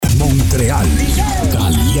Mtl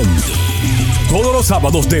Caliente. Todos los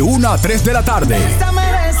sábados de 1 a 3 de la tarde. Bésame,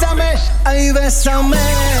 bésame, ay, bésame.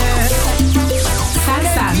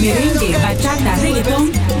 Salsa, merengue, bachata, reggaetón,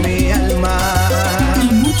 Mi alma. y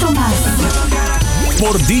mucho más.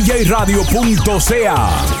 Por djradio.ca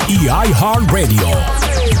y iHeartRadio.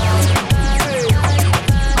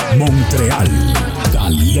 Mtl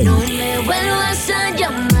Caliente. No me vuelvas a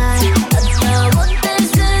llamar, acabo el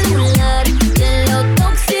celular, de lo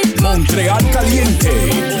tóxico. Mtl Caliente.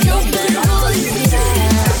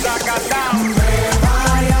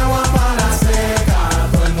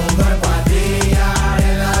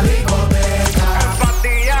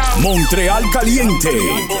 Mtl Caliente.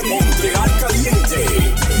 Mtl Caliente.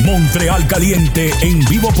 Mtl Caliente en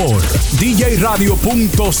vivo por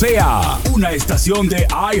djradio.ca, una estación de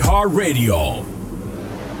iHeartRadio.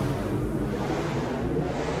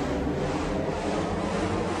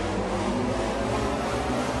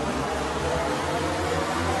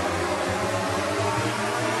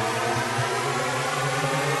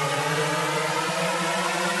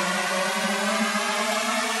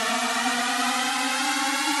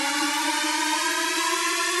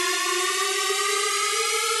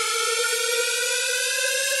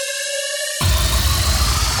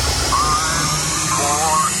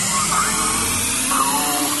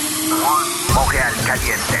 Mtl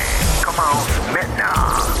Caliente. Come on,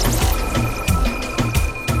 maintenant.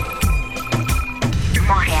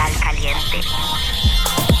 Mtl Caliente.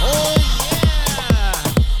 Oh, yeah.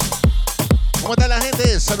 ¿Cómo está la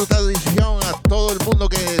gente? Salutación a todo el mundo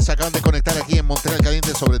que se acaban de conectar aquí en Mtl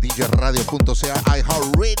Caliente sobre djradio.ca,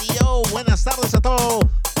 iHeartRadio. Buenas tardes a todos.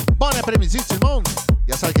 Bon après-midi, Simón.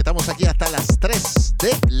 Ya saben que estamos aquí hasta las 3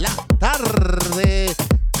 de la tarde.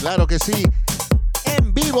 Claro que sí.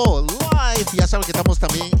 En vivo, live. Ya saben que estamos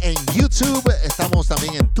también en YouTube. Estamos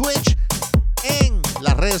también en Twitch. En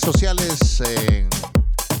las redes sociales. En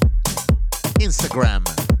Instagram.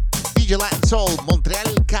 DJ Latin Soul,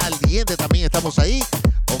 Mtl Caliente, también estamos ahí,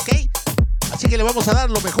 ¿ok? Así que le vamos a dar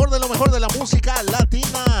lo mejor de la música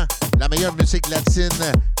latina, la mejor música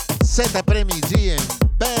latina, cet après-midi, en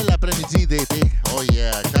bel après-midi d'été.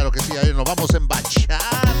 Oye, claro que sí, ahí nos vamos en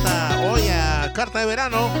bachata. Oye, carta de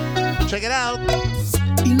verano, check it out.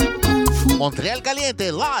 Mtl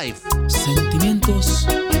Caliente, live. Sentimientos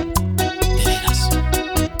de veras.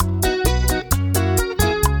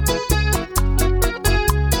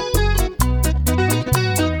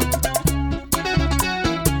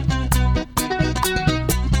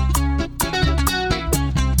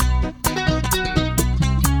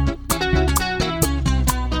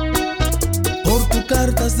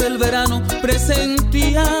 Cartas del verano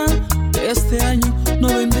presentía que este año no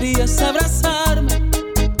vendrías a abrazarme,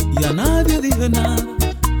 y a nadie dije nada,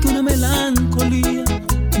 que una melancolía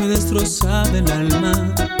me destrozaba el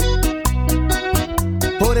alma.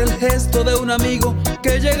 Por el gesto de un amigo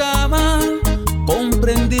que llegaba,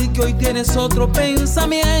 comprendí que hoy tienes otro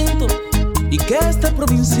pensamiento, y que este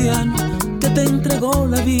provinciano que te entregó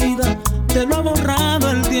la vida te lo ha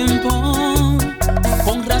borrado el tiempo.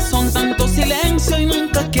 Con razón tanto silencio y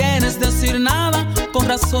nunca quieres decir nada. Con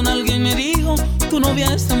razón alguien me dijo, tu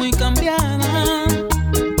novia está muy cambiada.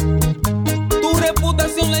 Tu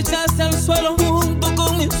reputación la echaste al suelo junto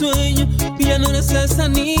con mi sueño, y ya no eres esa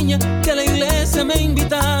niña que a la iglesia me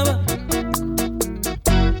invitaba.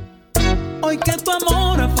 Hoy que tu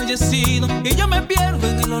amor ha fallecido y yo me pierdo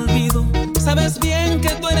en el olvido, sabes bien que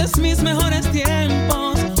tú eres mis mejores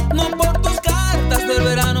tiempos. No por tus cartas del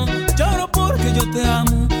verano, lloro porque yo te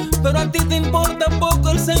amo, pero a ti te importa poco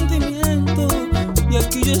el sentimiento, y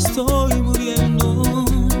aquí yo estoy muriendo.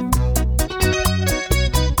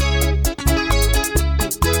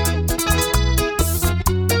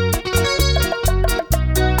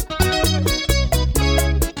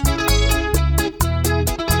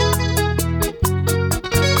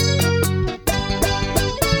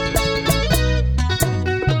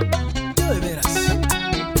 Yo de veras,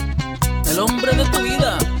 el hombre de tu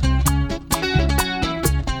vida.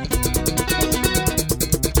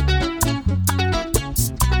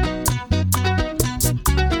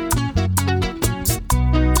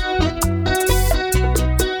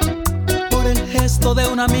 De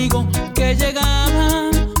un amigo que llegaba,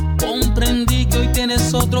 comprendí que hoy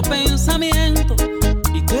tienes otro pensamiento,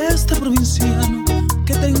 y que este provinciano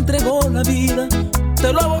que te entregó la vida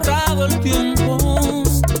te lo ha borrado el tiempo.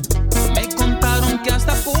 Me contaron que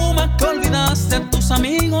hasta fuma, que olvidaste a tus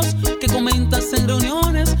amigos, que comentas en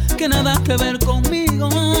reuniones que nada que ver conmigo.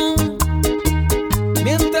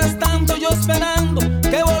 Mientras tanto yo esperando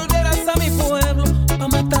que volvieras a mi pueblo para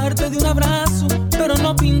matarte de un abrazo, pero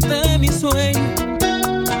no pinté mi sueño.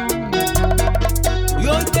 Y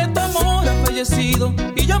hoy que tu fallecido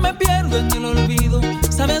y yo me pierdo en el olvido.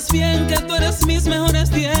 Sabes bien que tú eres mis mejores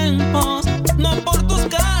tiempos. No por tus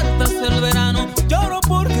cartas del verano, lloro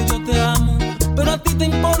porque yo te amo, pero a ti te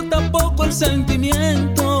importa poco el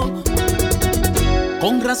sentimiento.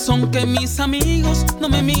 Con razón que mis amigos no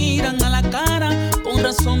me miran a la cara, con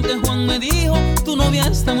razón que Juan me dijo, tu novia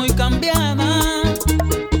está muy cambiada.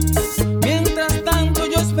 Mientras tanto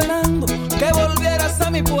yo esperando que volvieras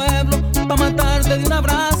a mi pueblo pa' matarte de un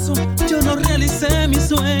abrazo, yo no realicé mi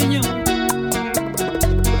sueño.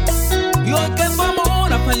 Y hoy que tu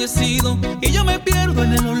amor ha fallecido y yo me pierdo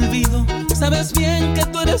en el olvido, sabes bien que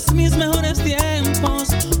tú eres mis mejores tiempos.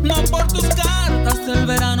 No por tus cartas del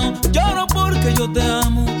verano, lloro porque yo te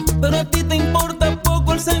amo, pero a ti te importa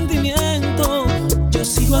poco el sentimiento. Yo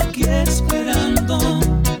sigo aquí esperando,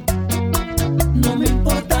 no me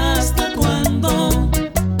importa hasta cuándo.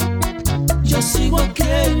 Yo sigo aquí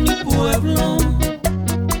en mi pueblo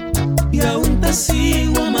y aún te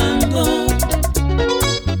sigo amando.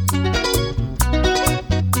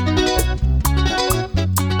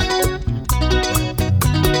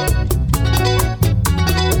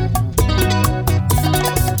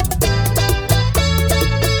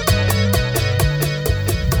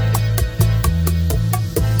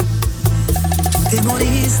 Te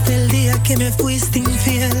moriste el día que me fuiste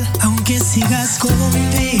infiel, aunque sigas con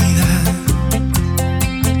vida.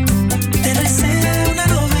 Te recé una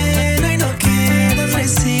novena y no quedan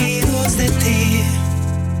residuos de ti.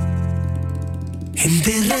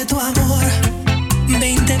 Enterré tu amor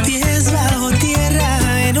 20 pies bajo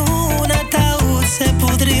tierra, en un ataúd se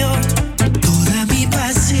pudrió toda mi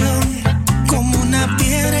pasión. Como una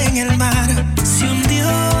piedra en el mar se hundió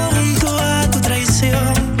junto a tu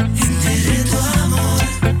traición. Enterré tu amor,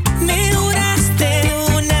 me juraste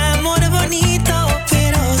un amor bonito,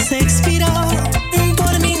 pero se expiró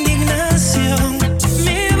por mi indignación.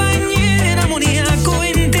 Me bañé en amoníaco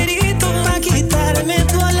enterito pa' quitarme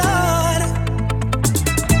tu olor.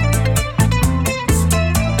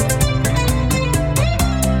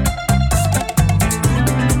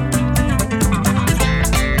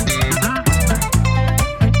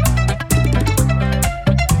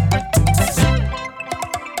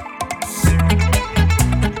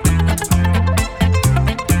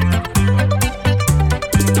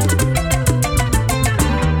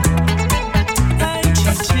 Ay,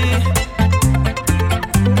 chichi.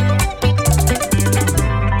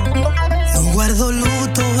 No guardo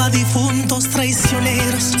luto a difuntos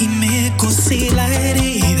traicioneros y me cosí la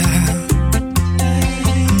herida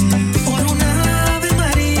por una Ave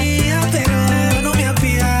María, pero no me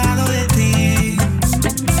apiado de ti.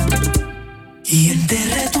 Y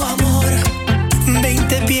enterré tu amor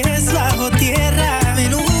 20 pies bajo tierra,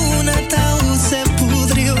 en un ataúd se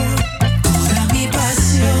pudrió toda mi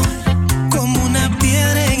pasión. Como una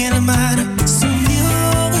piedra en el mar se hundió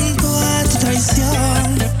junto a tu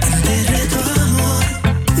traición. Enterré tu amor,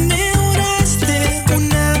 me juraste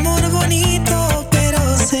un amor bonito,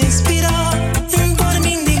 pero se expiró por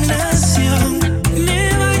mi indignación.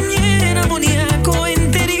 Me bañé en amoníaco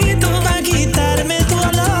enterito pa' quitarme tu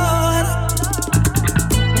olor.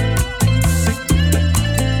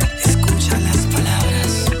 Escucha las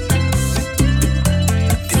palabras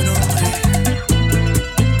de un hombre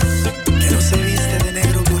que no se viste de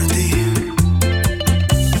negro por ti.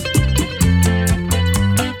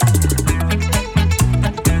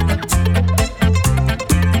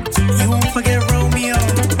 You won't forget Romeo.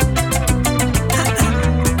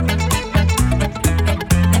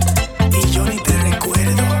 Y yo ni te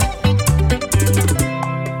recuerdo.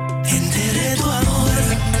 Enterré tu amor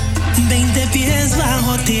 20 pies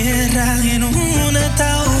bajo tierra, en un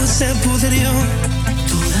ataúd se pudrió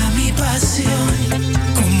toda mi pasión.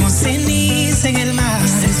 Como ceniza en el mar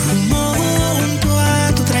se esfumó junto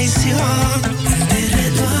a tu traición. Enterré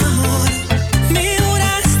tu amor, me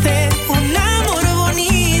juraste un amor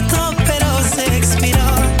bonito, pero se expiró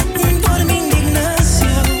por mi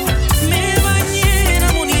indignación. Me bañé en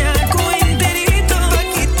amoníaco enterito pa'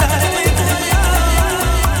 quitarme tu olor.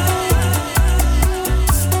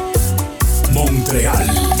 Montreal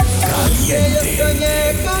Caliente. Yo soñé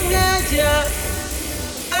con ella,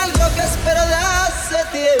 algo que espero de hace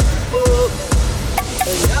tiempo.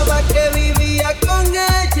 Soñaba que vivía con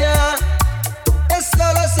ella, que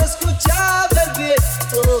solo se escuchaba el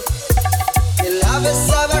viento, que la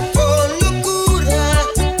besaba con locura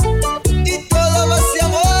y todo lo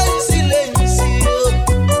hacíamos en silencio.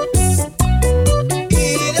 Y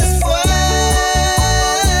después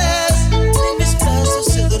en mis brazos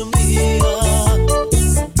se dormía.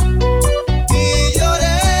 Y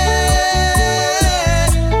lloré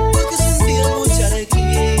porque sentía mucha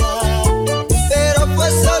alegría, pero fue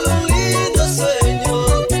solo un lindo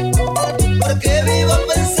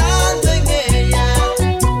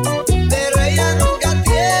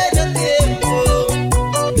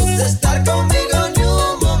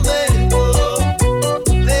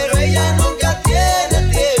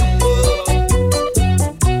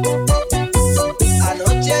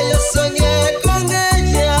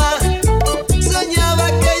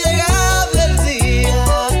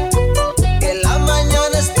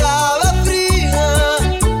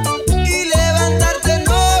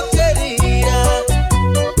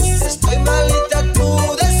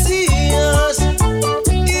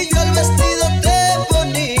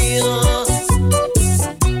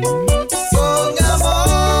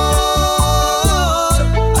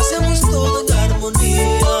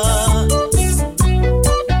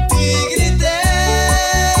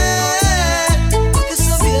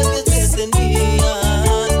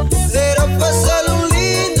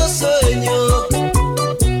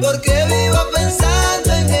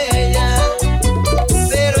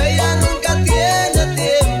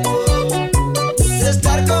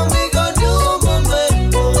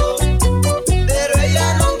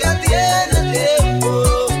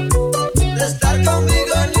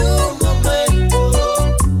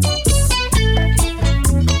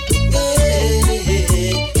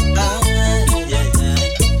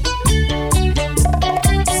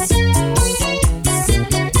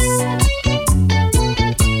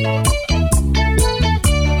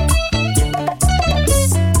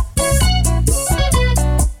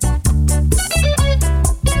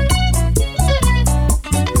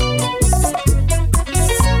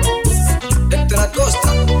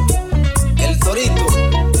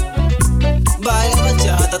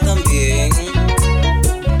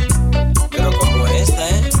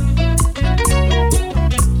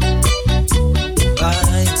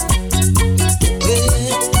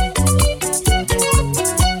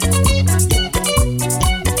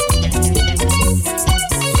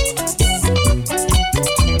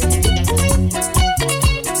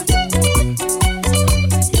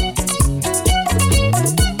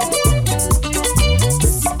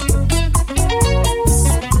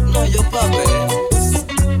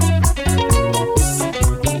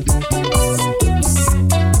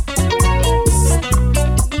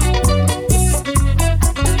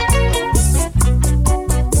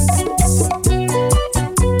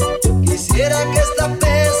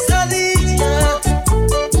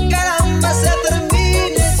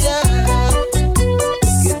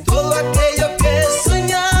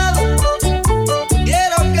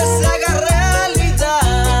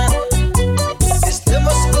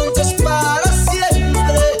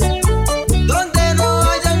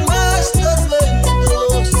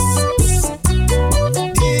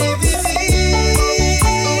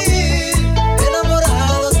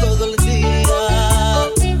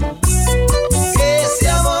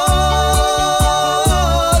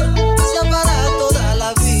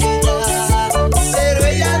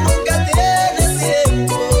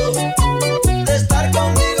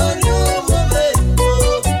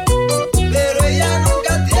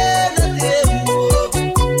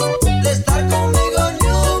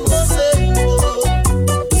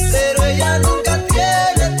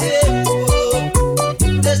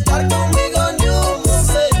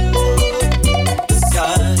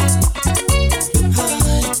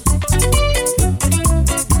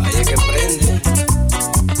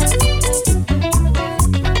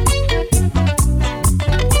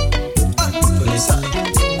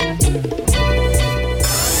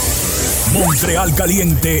Mtl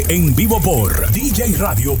Caliente en vivo por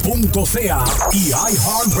djradio.ca y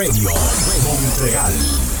iHeartRadio. Mtl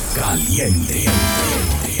Caliente.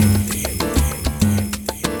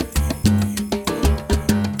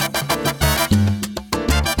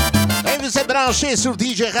 Vous êtes branchés sur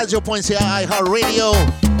djradio.ca, iHeartRadio.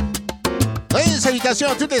 Une salutation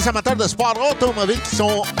à tous les amateurs de sport automobile qui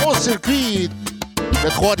sont au circuit de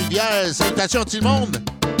Trois-Rivières. Salutations à tout le monde.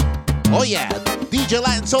 Oh yeah, DJ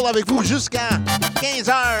Latin Soul avec vous jusqu'à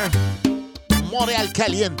 15h. Mtl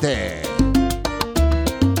Caliente.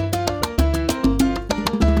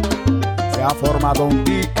 Se ha formado un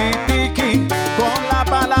tiki-tiki con la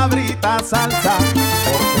palabrita salsa,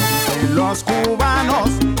 porque dicen los cubanos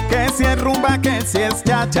que si es rumba, que si es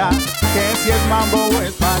chacha, que si es mambo o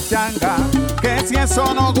es pachanga, que si es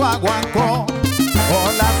sono guaguancó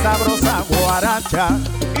o la sabrosa guaracha,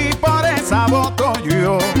 y por esa voto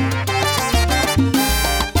yo.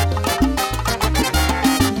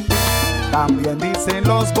 También dicen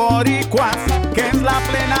los boricuas que es la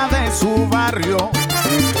plena de su barrio,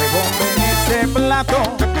 entre bomben ese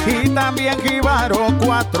plato y también jíbaro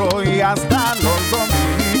 4, y hasta los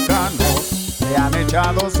dominicanos le han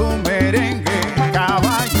echado su merengue.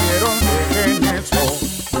 Caballeros, dejen eso,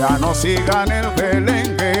 ya no sigan el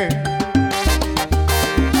belengue.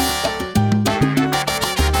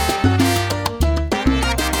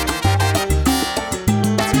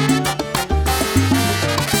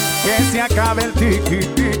 Que se acabe el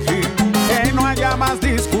tiki-tiki, que no haya más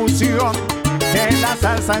discusión, que la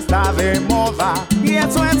salsa está de moda y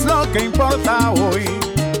eso es lo que importa hoy.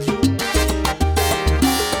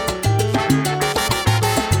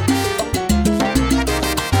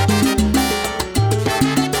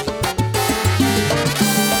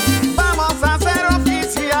 Vamos a hacer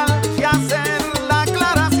oficial y hacer la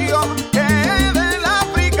aclaración que del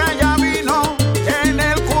África ya vino en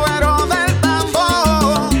el cuero del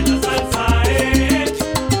tambor. La salsa es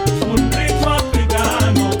un ritmo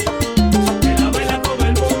africano que la baila todo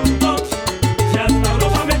el mundo y hasta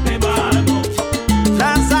Europa mete mano.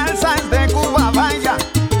 La salsa es de Cuba, vaya,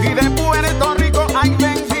 y de Puerto Rico, ay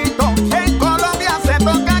bendito. En Colombia se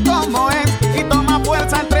toca como es y toma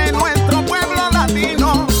fuerza entre nuestro pueblo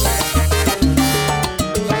latino.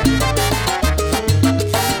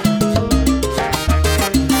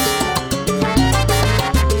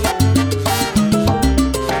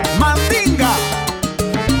 Mandinga.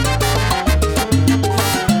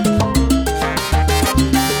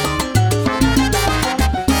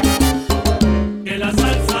 Que la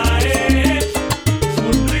salsa es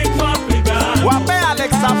un ritmo africano. Guapea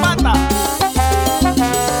Alex Zapata.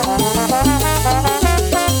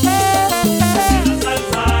 Que la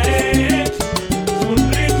salsa es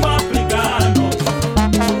un ritmo africano.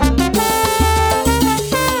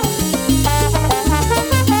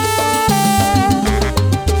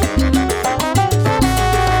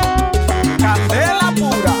 Candela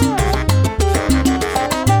pura.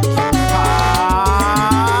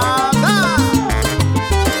 Anda.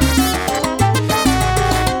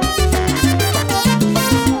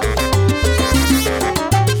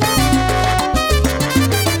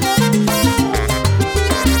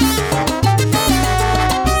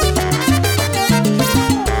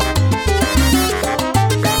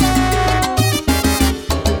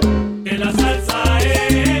 Que la salsa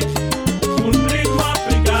es un ritmo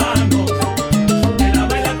africano que la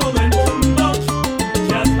baila todo el mundo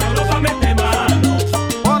y hasta Europa mete mano.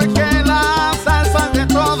 Porque la salsa es de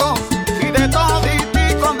todos y de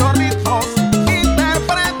toditi con los ritmos.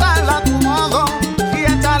 Interprétala a tu modo y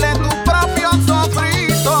échale tu propio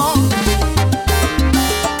sofrito.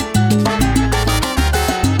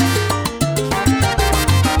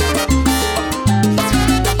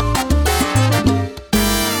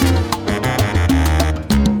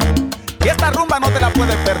 Y esta rumba no te la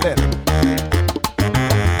puedes perder.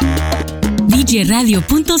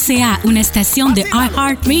 djradio.ca, una estación de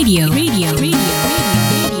iHeartRadio.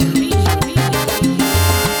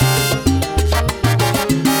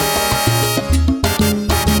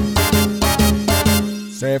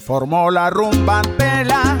 Se formó la rumba Mtl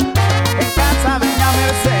en casa de Doña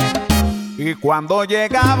Merced, y cuando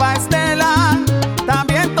llegaba Estela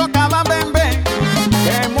también tocaba bembe.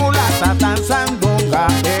 Qué mulata tan sandunga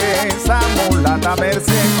esa mulata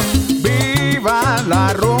Merced. Viva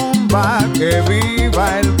la rumba, que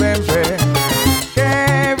viva el bembe,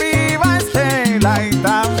 que viva Estela y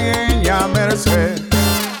también ya Merced.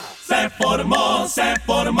 Se formó la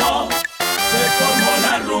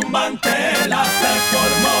rumba Mtl,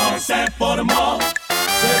 se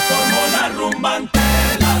formó la rumba Mtl,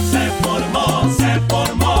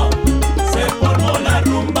 se formó la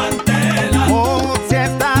rumba Mtl. Oh, si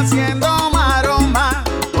está haciendo mal.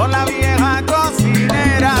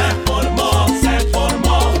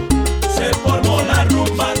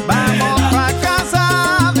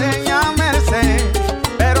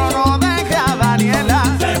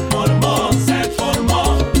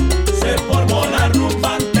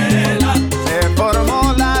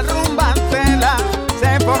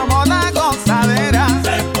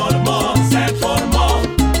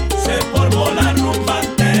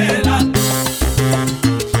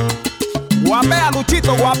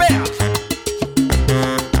 Chito guapea.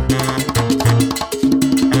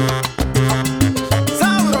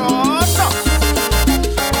 Sabroso.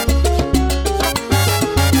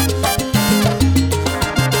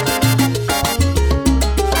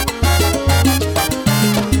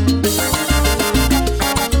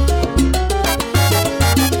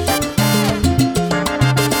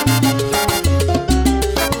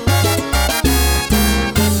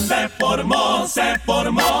 Se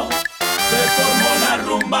formó la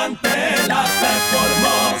rumbantela, se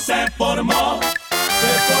formó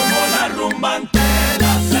la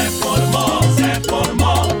rumbantela,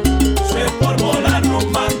 se formó la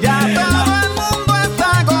rumbantela. Ya todo el mundo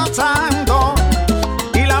está gozando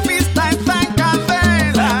y la pista está en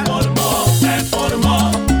candela. Se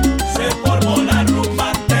formó la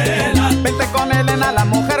rumbantela. Vente con Elena, la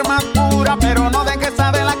mujer más pura, pero no dejes a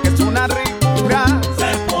Adela que es una ricura.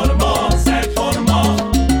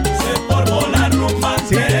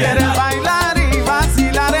 Si quieres bailar y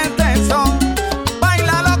vacilar el teso,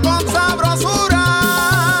 bailalo con sabrosura.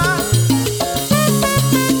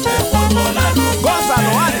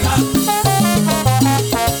 Gózalo, Alex.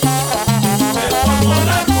 Se formó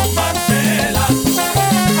la rumbantela.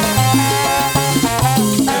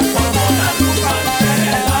 Se formó la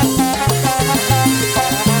rumbantela. Se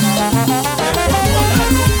formó la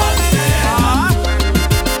rumbantela.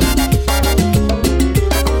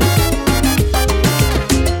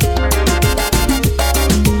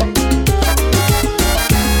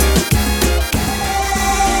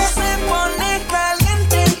 Se pone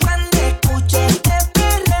caliente cuando escucho este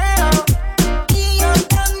perreo. Y yo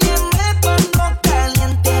también me pongo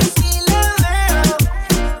caliente si la veo.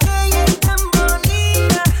 Ella es tan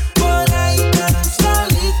bonita, por ahí tan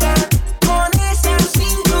solita, con esa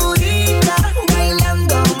cinturita,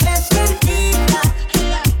 bailándome cerquita.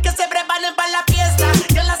 Que se preparen para la fiesta,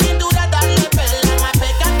 que la cintura dale pela.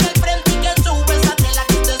 Pégate al frente y que sube esa tela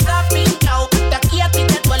que te está pintado. De aquí a ti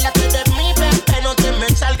te duele, tú eres mi bebé, no te me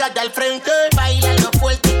salgas del frente. Bailalo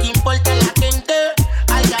fuerte, que importa la gente.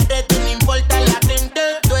 Al garete, no importa la gente.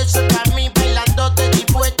 Tú eso para mí, bailándote di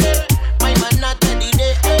fuerte. My mana te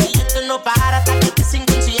diré, ey, esto no para hasta que estés sin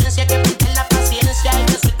conciencia. Que pierdes la paciencia y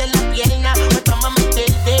que sueltes la pierna. Me toma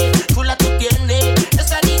meterte, chula tú tienes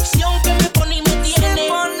esa adicción que me pone y me tiene. Se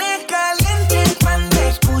pone caliente cuando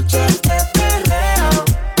escucha este perreo.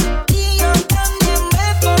 Y yo también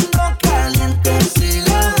me pongo caliente si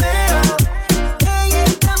la veo. Ella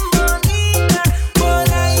es tan bonita,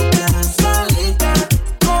 por ahí tan solita,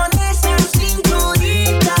 con esa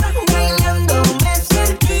cinturita, bailándome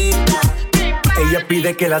cerquita. Ella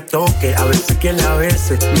pide que la toque, a veces que la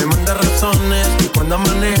bese. Me manda razones y cuando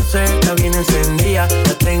amanece la viene encendida.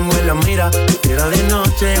 La tengo en la mira, fiera de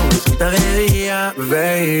noche, una santa de día.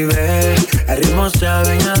 Baby, el ritmo se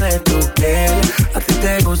adueña de tu piel. A ti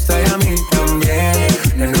te gusta y a mí también.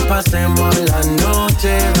 Que nos pasemos la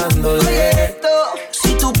noche dándole.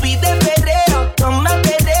 Si tú pides perreo, toma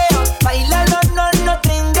perreo. Bailalo, no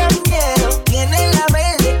tengas miedo. Tiene la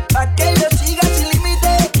verde, pa' que lo sigas sin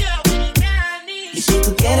límite. Y si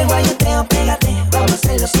tú quieres guayoteo, pégate. Vamos a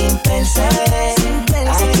hacerlo sin pensar.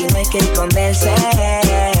 Aquí no hay que esconderse.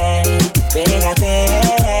 Pégate.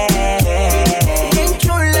 Bien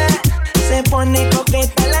chula, se pone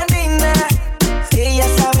coqueta la nena. Ella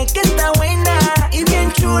sabe que está buena y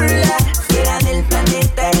bien chula. Fuera del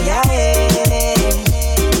planeta ya es.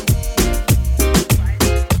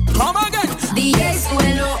 DJ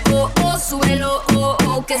suelo,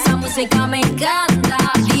 que esa música me encanta.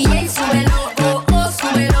 DJ suelo, porque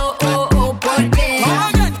suelo,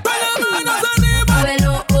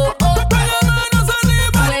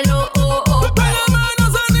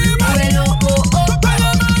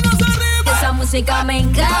 que esa música me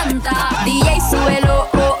encanta. DJ suelo,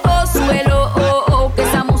 que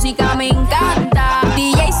esa música me encanta.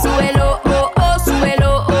 DJ suelo,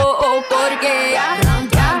 porque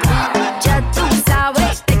ya tú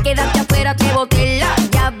sabes, te quedaste afuera, te boté la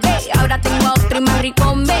llave. Ahora tengo a otro y más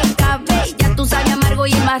rico me cabe. Ya tú sabes amargo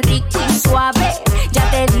y el más rico y suave. Ya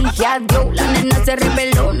te dije adiós, la nena se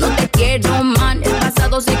rebeló. No te quiero, man, el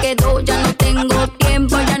pasado se quedó. Ya no tengo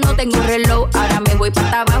tiempo, ya no tengo reloj. Ahora me voy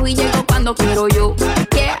para abajo y llego cuando quiero yo.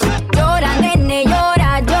 Yeah. Llora, nene,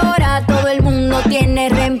 llora, todo el mundo tiene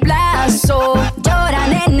reemplazo. Llora,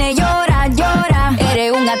 nene, llora,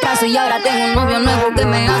 eres un atraso y ahora tengo un novio nuevo que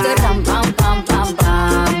me hace ram, pam, pam, pam,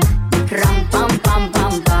 pam. Ram, pam, pam,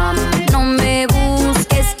 pam, pam. No me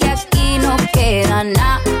busques que aquí no queda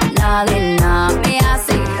nada de nada. Me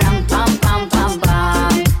hace ram, pam, pam, pam,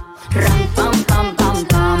 pam. Ram, pam, pam, pam,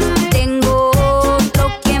 pam. Tengo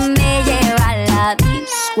otro que me lleva a la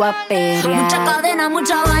disco a perrear. Mucha cadena,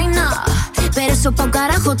 mucha vaina. pero eso pa'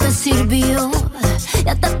 carajo te sirvió.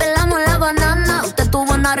 Ya te pelamos la banana. Usted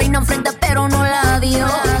tuvo una reina enfrente, pero no la dio.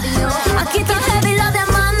 Aquí está heavy la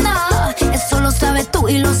demanda. Eso lo sabes tú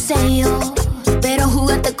y lo sé yo. Pero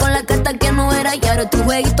jugaste con la carta que no era y ahora tu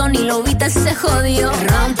jueguito ni lo viste, se jodió.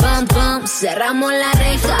 Ram, pam, pam, cerramos la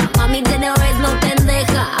reja. Mami de vez no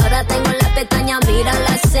pendeja. Ahora tengo la pestaña, mira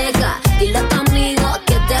la ceja. Dile a tu amigo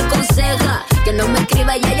que te aconseja que no me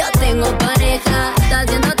escriba, ya yo tengo pareja. Estás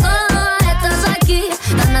haciendo todo, estás aquí.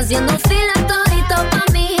 Están haciendo fila todito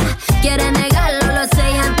pa' mí. Quiere negarlo, lo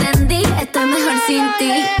sé, ya entendí. Estoy mejor sin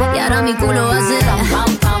ti. Y ahora mi culo va a ser ram,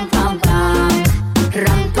 pam, pam, pam, pam.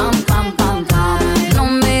 Ram, pam, pam, pam, pam. No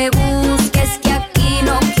me busques que aquí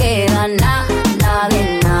no queda nada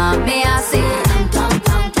de nada. Me hace ram, pam,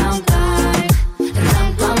 pam, pam, pam.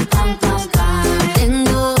 Ram, pam, pam, pam, pam.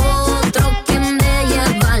 Tengo otro que me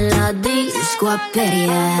lleva a la disco a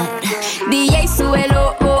pelear. DJ,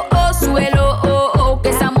 súbelo, oh, oh, súbelo, oh, oh, que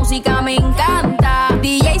esa música me encanta.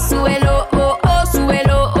 DJ, súbelo, oh, oh,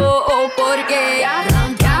 súbelo, oh, oh, porque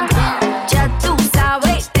ya tú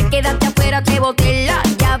sabes, te quedaste afuera, te boté la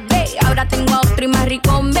llave. Ahora tengo otro y más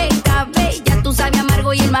rico me cabe. Ya tú sabes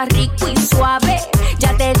amargo y el más rico y suave.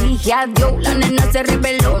 Ya te dije adiós, la nena se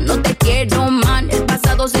reveló. No te quiero, man, el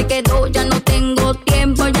pasado se quedó. Ya no tengo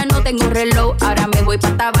tiempo, ya no tengo reloj. Ahora me voy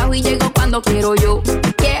para abajo y llego cuando quiero yo.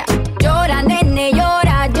 Yeah. Llora, nene,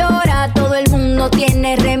 llora, llora. Todo el mundo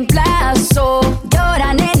tiene reemplazo.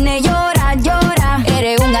 Llora, nene, llora, llora.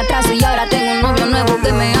 Eres un atraso y ahora tengo un novio nuevo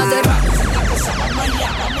que me hace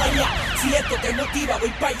Vamos allá. Si esto te motiva,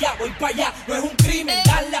 voy pa' allá. No es un crimen,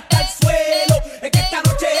 dale hasta el suelo. Es que esta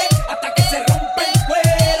noche es hasta que se rompe el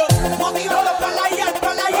cuero. Motivado para la yal.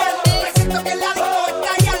 Presiento que el lado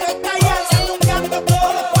está ya. Se anunciando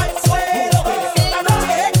todo para el suelo. Esta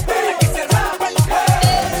noche es hasta que se rompe el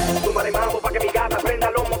cuero. Súmale mambo pa' que mi gata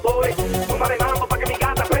prenda los motores. Súmale mambo pa' que mi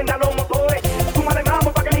gata prenda los motores. Súmale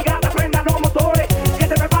mambo pa' que mi gata prenda los motores. Que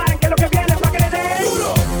se preparen que lo que viene es pa' que le den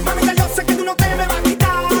duro. Mamita, yo sé que tú no te me vas a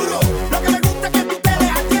quitar duro. Lo que me gusta es que tú te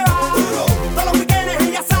dejas llevar duro. Todos los weekends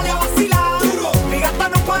ella sale a vacilar duro. Mi gata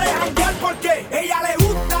no para de janguear porque ella le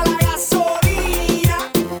gusta la gasolina.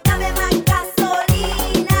 Dame más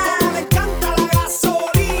gasolina. Le encanta la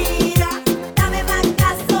gasolina. Dame más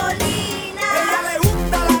gasolina. Ella le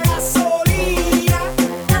gusta la gasolina.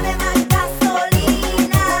 Dame más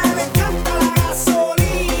gasolina. Le encanta la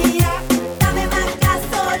gasolina. Dame más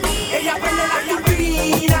gasolina. Ella prende la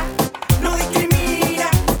turbina, no discrimina,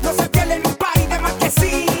 no se pierde en un party de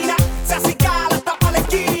marquesina. Se acicala hasta pa' la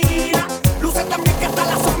esquina, luce también que hasta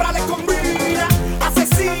la sombra le combina.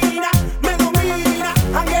 Asesina, me domina,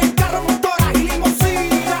 anga en carro, motora y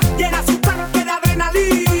limusina. Llena su tanque de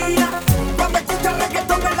adrenalina. Cuando escucha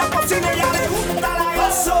reggaetón en la cocina, ella le gusta la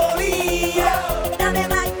gasolina. Dame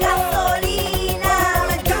más gasolina.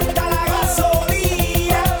 Le encanta la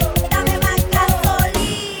gasolina. Dame más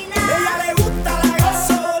gasolina. Ella le gusta la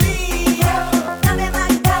gasolina. Dame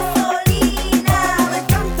más gasolina. Le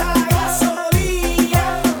encanta la gasolina.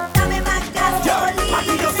 Dame más gasolina.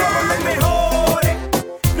 Aquí yo somos los mejores,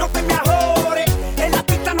 no te me ajores. En la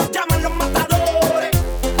pista nos llaman los matadores.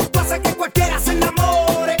 Tú haces que cualquiera se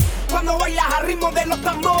enamore cuando bailas al ritmo de los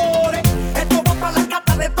tambores. Esto va para las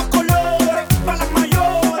gatas de estos colores, para las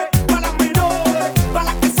mayores, para las menores, para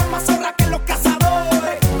las que son más zorras que los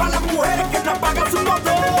cazadores, para las mujeres que no apagan sus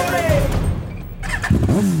motores.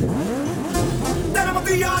 Tenemos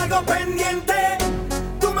tú y yo algo pendiente.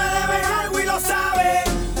 Tú me debes algo y lo sabes.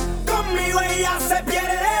 Conmigo ella se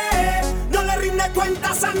pierde. No le rinde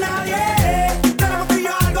cuentas a nadie. Tenemos tú y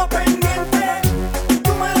yo algo pendiente.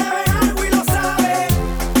 Tú me debes algo y lo sabes.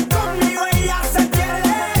 Conmigo ella se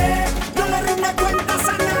pierde. No le rinde cuentas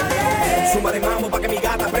a nadie. Súmale mambo pa' que mi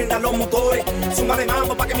gata prenda los motores. Súmale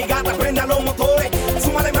mambo pa' que mi gata prenda los motores.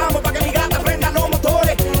 Súmale mambo pa' que mi gata prenda los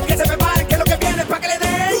motores. Que se preparen que lo que viene es pa' que le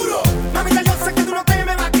den duro. Mamita, yo sé que tú no te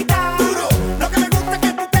me vas a quitar duro. Lo que me gusta es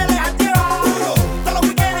que tú te dejas llevar duro. Todos los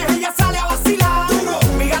weekends ella sale a vacilar duro.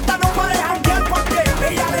 Mi gata no para de janguear porque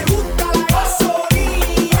ella le gusta la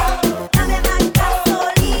gasolina. Dame más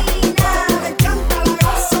gasolina. Le encanta la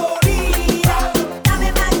gasolina. Dame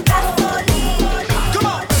más gasolina. Come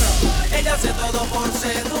on. Ella hace todo por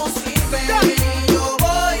seducirme. Yo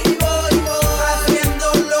voy haciendo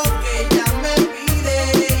lo que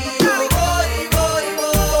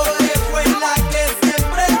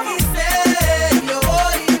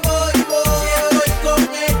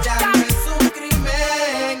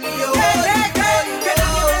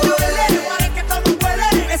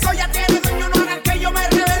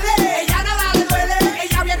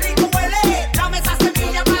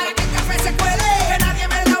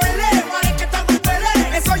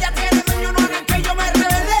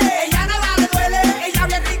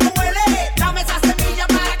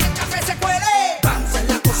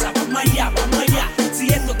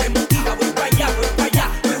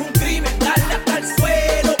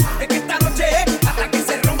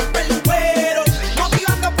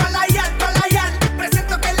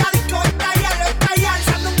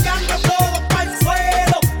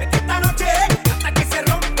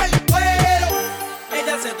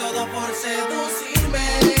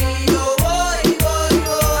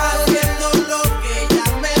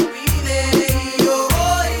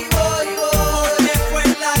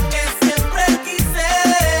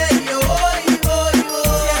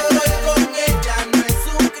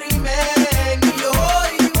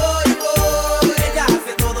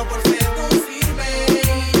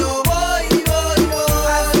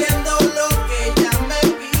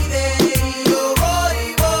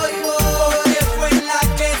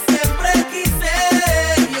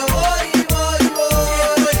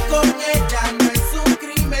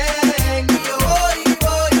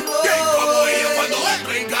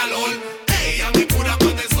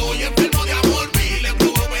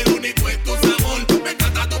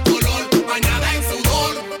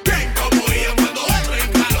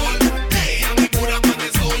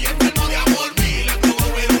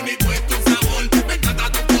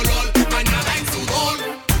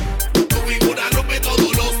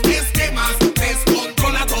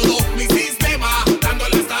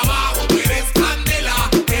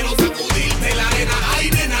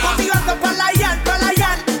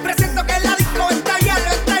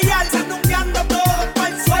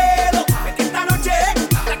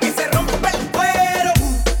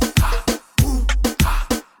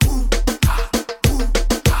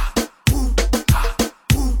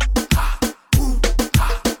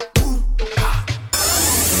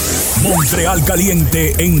Mtl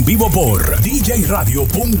Caliente en vivo por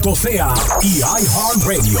djradio.ca y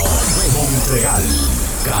iHeartRadio.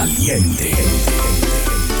 Mtl Caliente.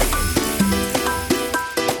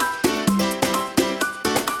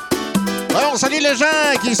 Alors, salut les gens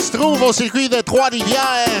qui se trouvent au circuit de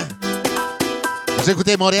Trois-Rivières. Vous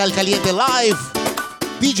écoutez Mtl Caliente live.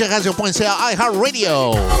 djradio.ca,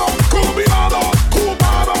 iHeartRadio. Colombiano,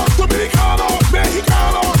 cubano, dominicano,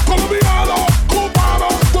 mexicano, colombiano, cubano,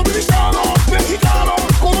 dominicano, mexicano,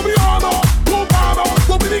 colombiano, cubano,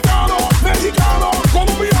 dominicano, mexicano,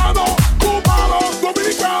 colombiano, cubano,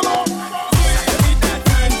 dominicano.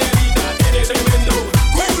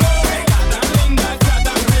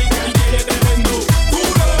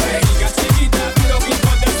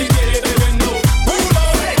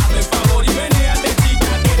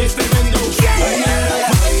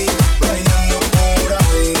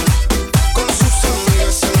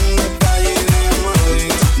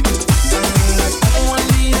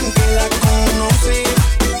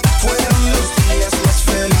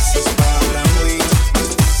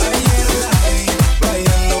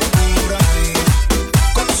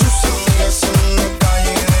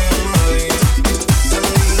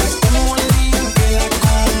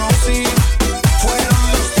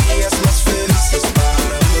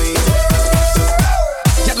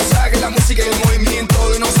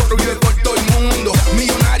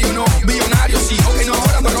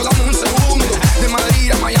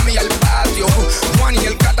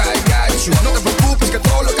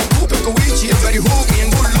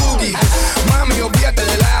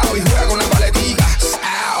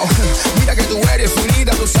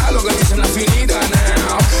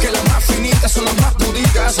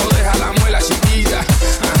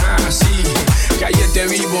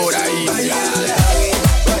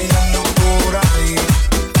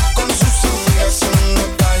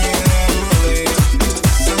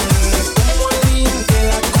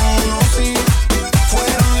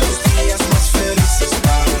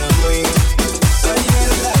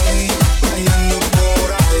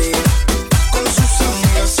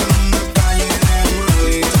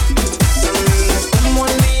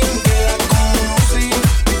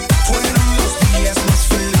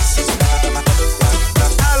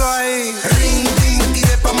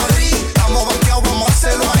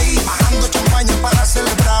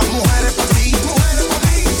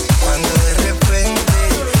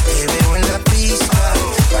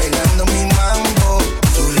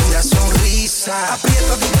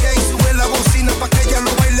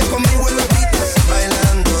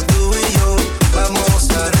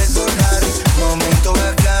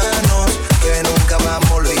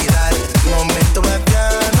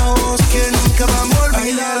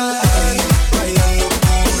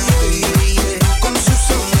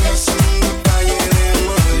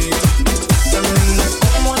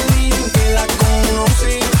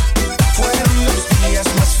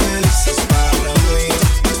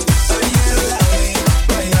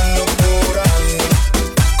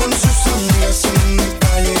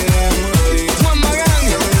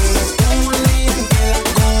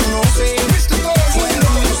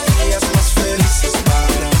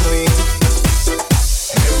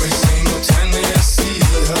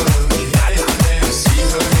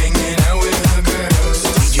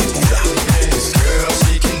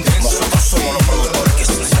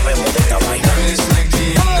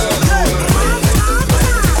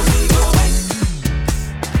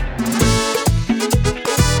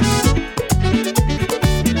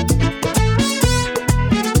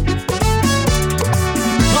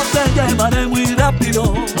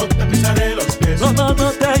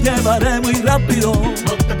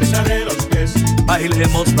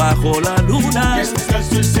 Bailemos bajo la luna. Que este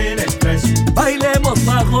salso es sin estrés. Bailemos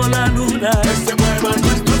bajo la luna. Que se muevan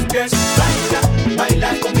nuestros pies. Baila,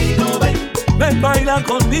 baila conmigo, ven. Ven, baila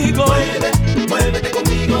conmigo. Mueve, muévete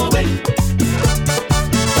conmigo, ven.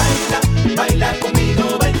 Baila, baila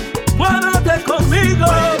conmigo, ven. Muévete conmigo.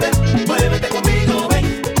 Mueve, muévete conmigo,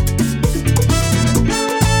 ven.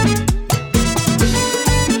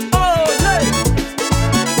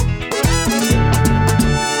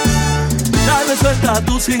 Suelta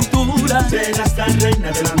tu cintura, serás tan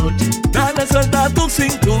reina de la noche. Dale, suelta tu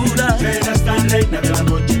cintura, serás tan reina de la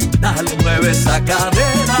noche. Dale, mueve esa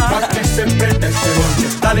cadera, para que se prenda este boche.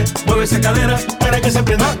 Dale, mueve esa cadera, para que se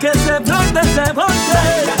prenda. Para que se prenda este boche.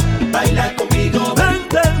 Baila, baila conmigo, ven,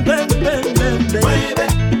 ven, ven, ven, ven, ven. Mueve,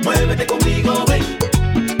 muévete conmigo, ven.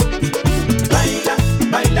 Baila,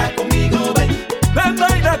 baila conmigo, ven. Ven,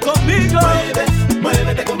 baila conmigo. Mueve,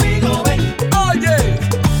 muévete conmigo, ven. Oye.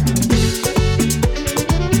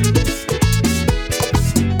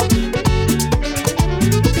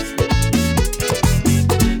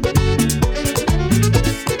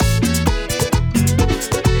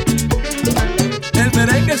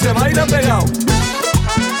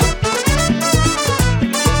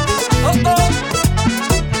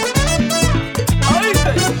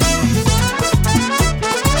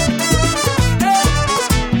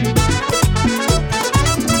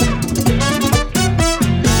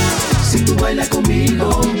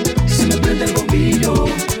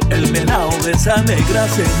 esa negra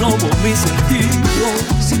se robó mi sentido.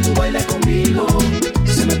 Si tú bailas conmigo,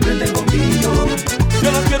 se me prende el bombillo.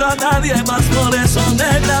 Yo no quiero a nadie más, por eso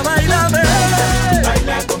negra, bailame.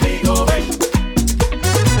 Baila conmigo, ven.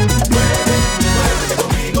 Muévete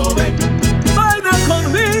conmigo, ven. Baila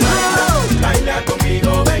conmigo. Baila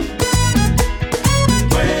conmigo, ven.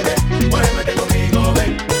 Muévete conmigo,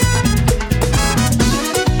 ven.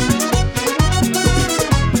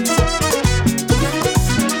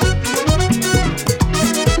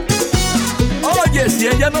 Oye, si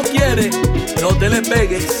ella no quiere, no te le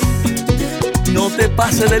pegues. No te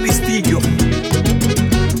pases de listillo.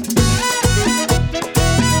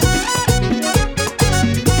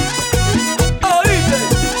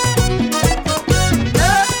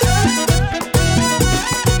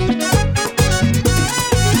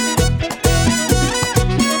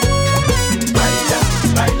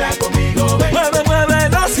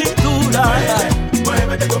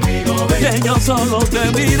 Yo solo te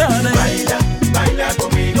miraré. Baila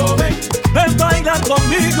conmigo, ven. Ven, baila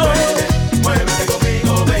conmigo. Muévete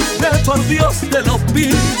conmigo, ven. Ven, por Dios te lo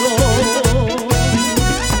pido.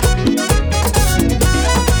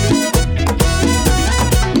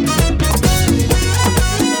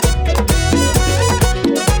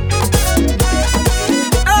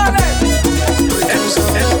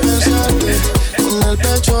 Con el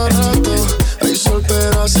pecho roto, hay sol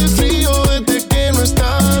pero hace frío desde que no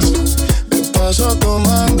estás. Paso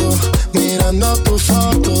tomando, mirando tus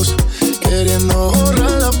fotos, queriendo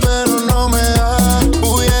borrarlas pero no me da.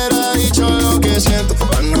 Hubiera dicho lo que siento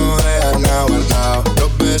para no dejar nada.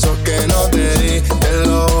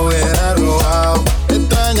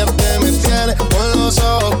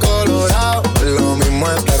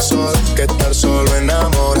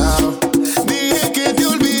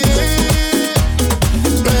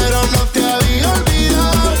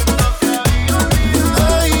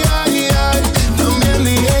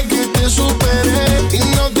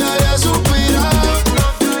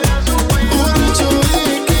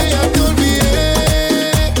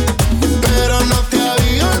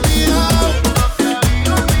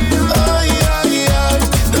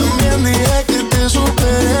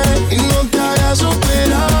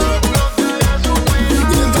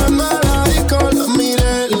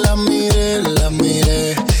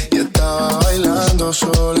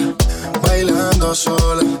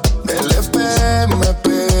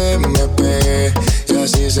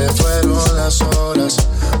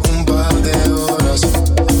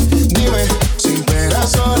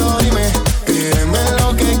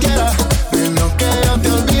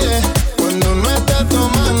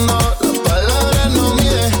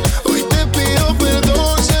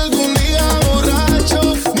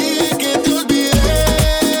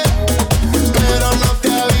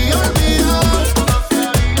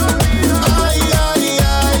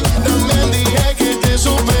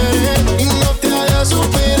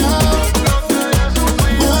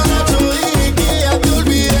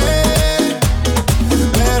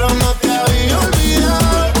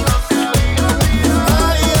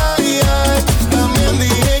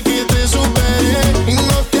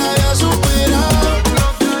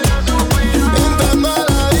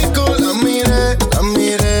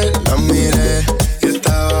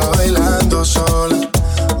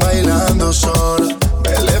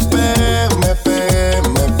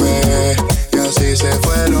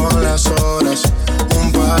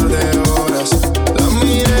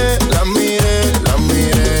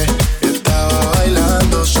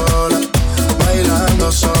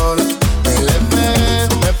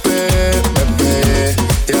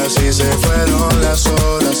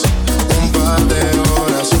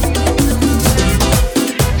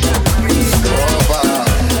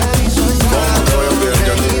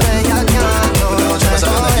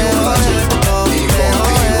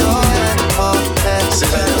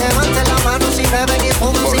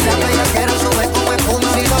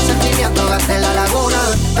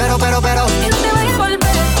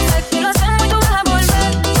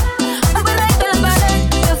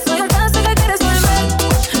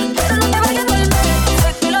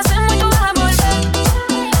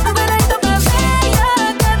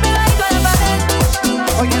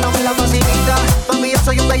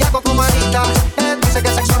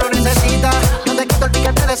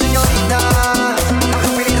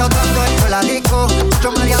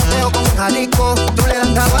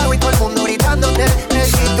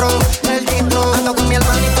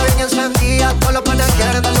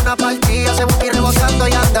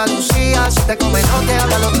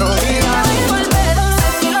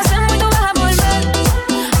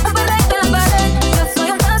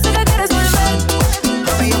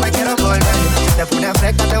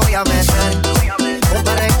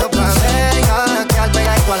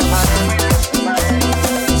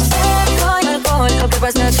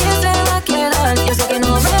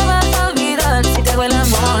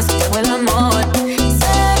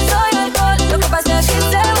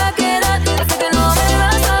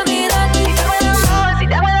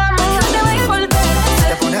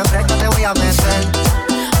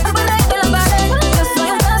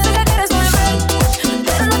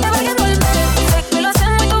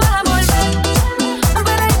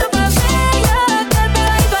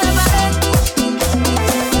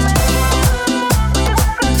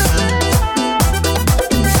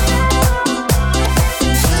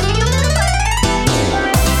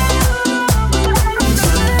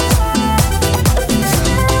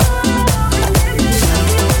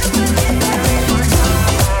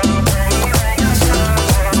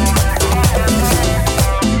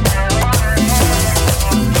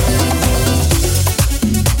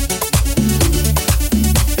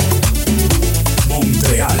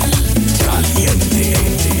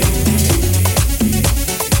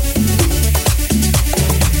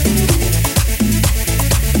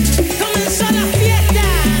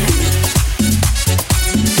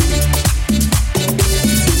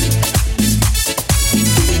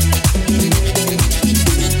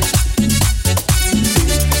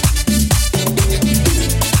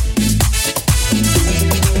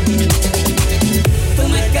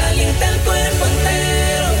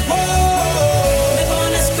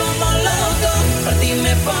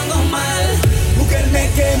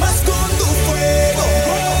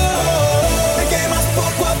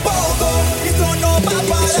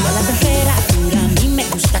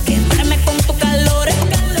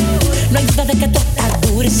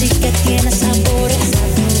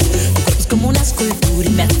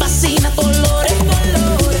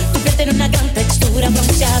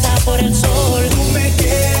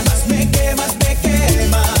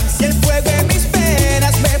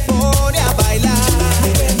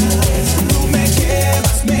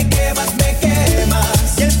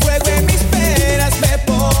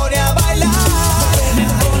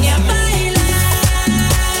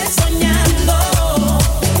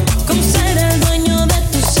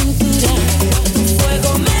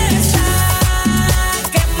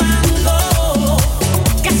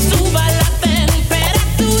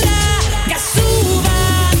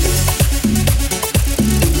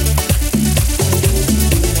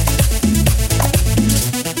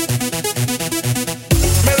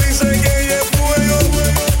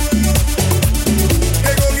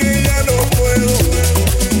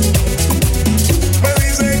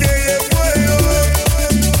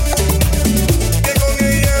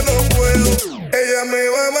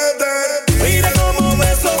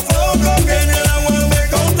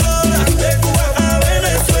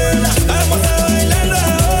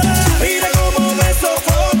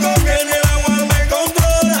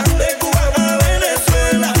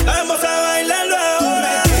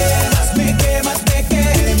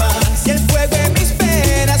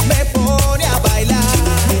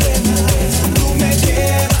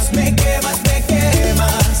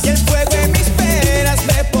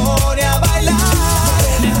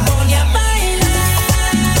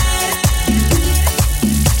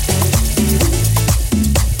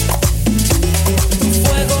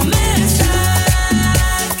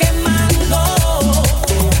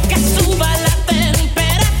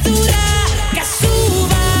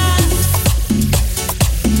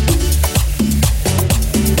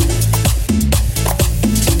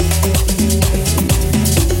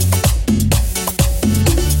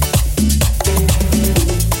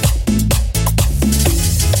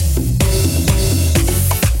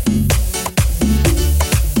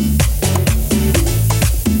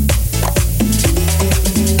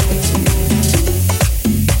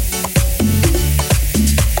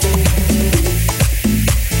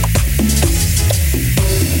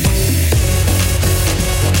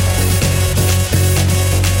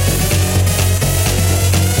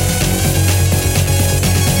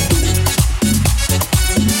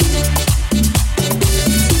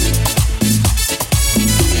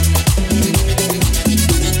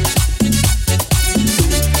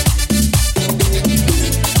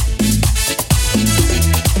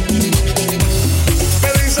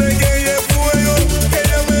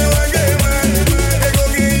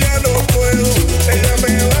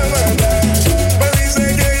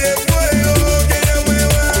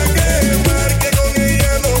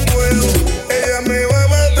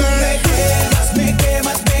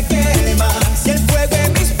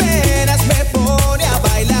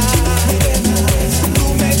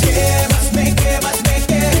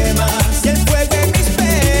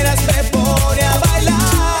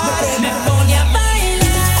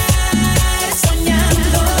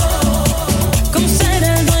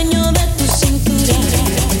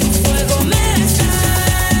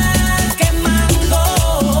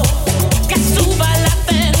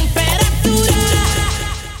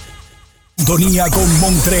 sintonía con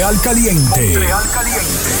Mtl Caliente.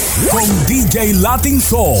 Con DJ Latin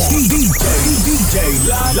Soul. DJ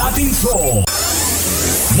Latin Soul.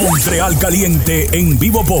 Mtl Caliente en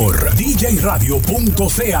vivo por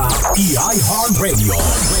djradio.ca y iHeartRadio.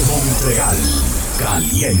 Mtl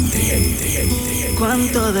Caliente.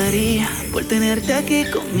 ¿Cuánto daría por tenerte aquí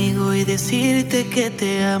conmigo y decirte que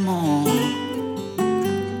te amo?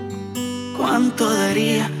 ¿Cuánto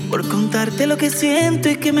daría por contarte lo que siento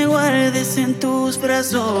y que me guardes en tus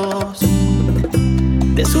brazos?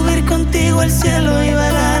 De subir contigo al cielo y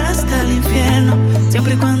vagar hasta el infierno,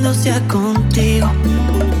 siempre y cuando sea contigo.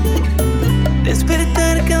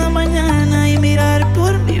 Despertar cada mañana y mirar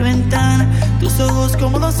por mi ventana, tus ojos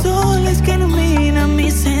como dos soles que iluminan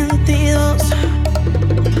mis sentidos.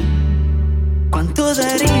 ¿Cuánto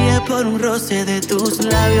daría por un roce de tus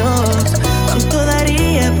labios? ¿Cuánto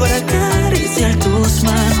daría por acariciar tus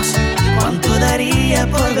manos? ¿Cuánto daría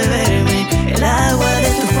por beberme el agua de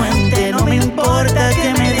tu fuente? No me importa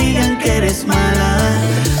que me digan que eres mala.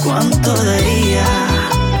 ¿Cuánto daría?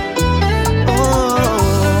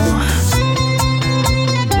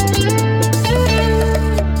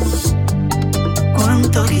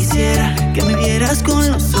 ¿Cuánto quisiera que me vieras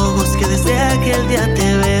con los ojos que desde aquel día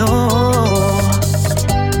te veo?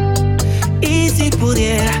 Y si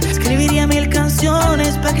pudiera, escribiría 1000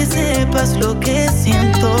 canciones para que sepas lo que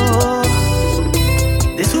siento.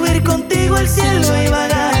 De subir contigo al cielo y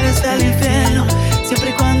vagar hasta el infierno, siempre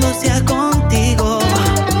y cuando sea contigo.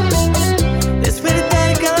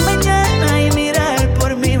 Despertar cada mañana y mirar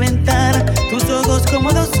por mi ventana, tus ojos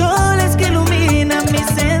como dos soles que iluminan mis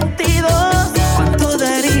sentidos. ¿Cuánto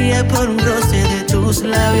daría por un roce de tus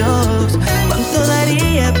labios? ¿Cuánto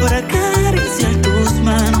daría por acariciar tus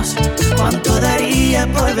manos? ¿Cuánto daría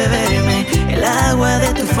por beberme el agua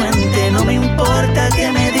de tu fuente? No me importa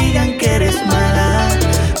que me digan que eres mala.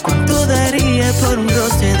 ¿Cuánto daría por un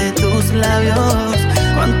roce de tus labios?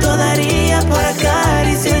 ¿Cuánto daría por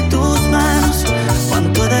acariciar tus manos?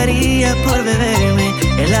 ¿Cuánto daría por beberme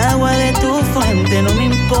el agua de tu fuente? No me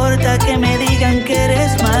importa que me digan que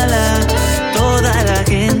eres mala. Toda la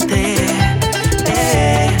gente,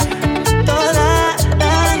 toda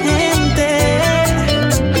la gente.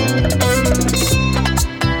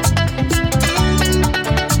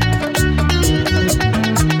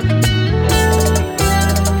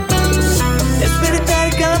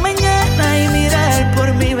 Despertar cada mañana y mirar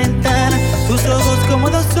por mi ventana, tus ojos como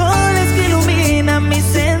dos soles que iluminan mis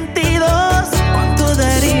sentidos. ¿Cuánto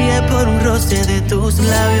daría por un roce de tus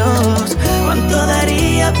labios? ¿Cuánto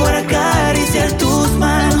daría por acariciar tus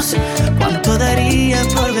manos? ¿Cuánto daría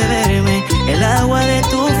por beberme el agua de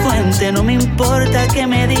tu fuente? No me importa que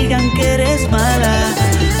me digan que eres mala.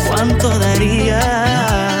 ¿Cuánto daría?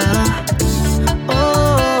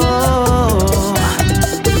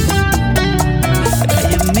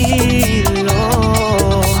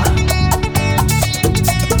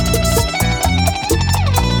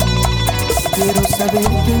 Quiero saber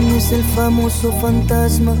quién es el famoso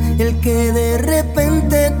fantasma, el que de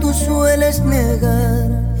repente tú sueles negar.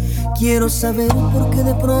 Quiero saber por qué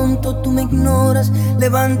de pronto tú me ignoras.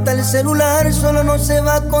 Levanta el celular, solo no se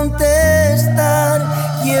va a contestar.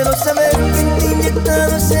 Quiero saber quién te ha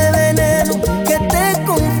inyectado ese veneno que te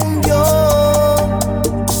confundió.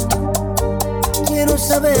 Quiero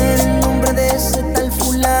saber el nombre de ese tal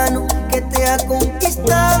fulano que te ha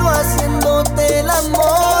conquistado haciéndote el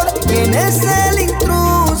amor. ¿Quién es el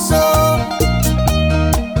intruso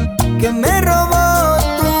que me robó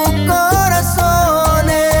tu corazón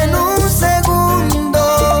en un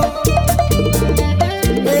segundo?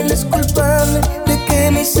 Él es culpable de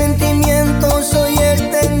que mis sentimientos hoy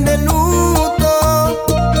estén de luto.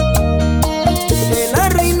 Él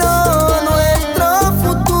arruinó nuestro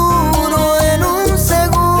futuro en un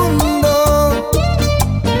segundo.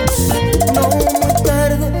 No muy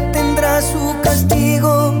tarde,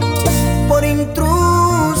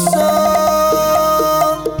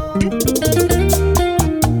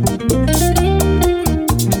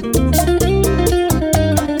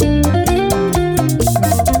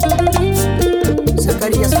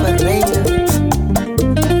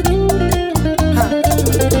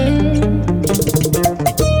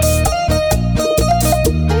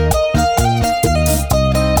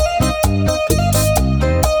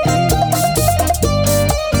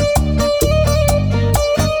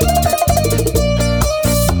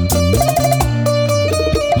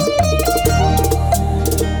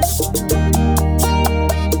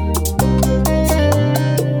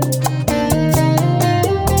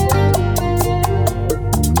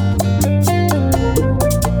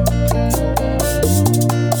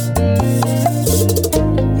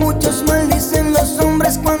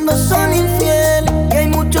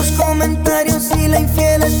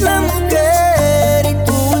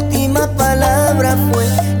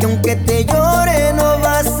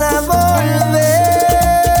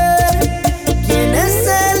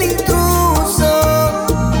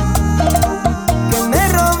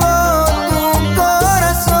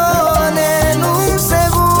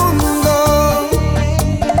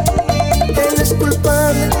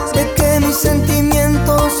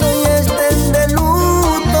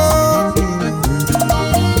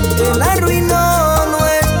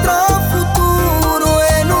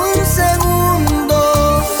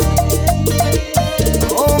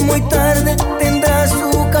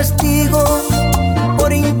 castigo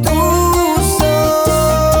por intruso.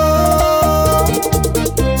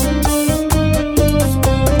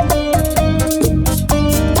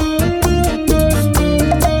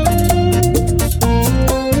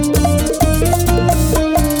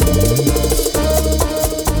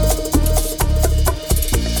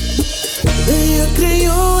 Ella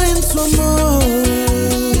creyó en su amor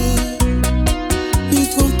y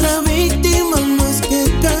fue otra víctima más que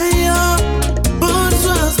cayó por su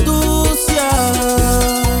astucia.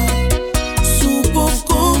 Supo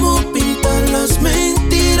cómo pintar las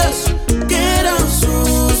mentiras que eran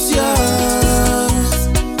sucias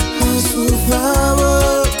a su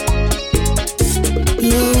favor.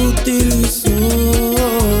 La utilizó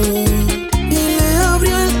y le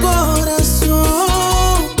abrió el corazón.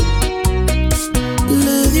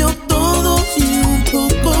 Le dio todo y un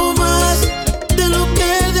poco más de lo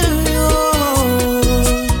que debió.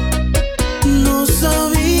 No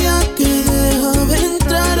sabía que dejaba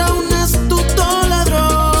entrar a un astuto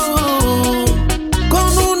ladrón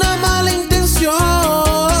con una mala intención.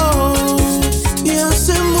 Y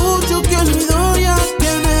hace mucho que olvidó ya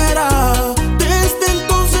quién era. Desde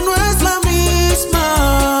entonces no es la misma.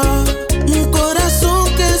 Un corazón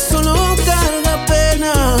que solo carga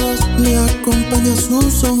penas le acompaña su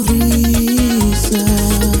sonrisa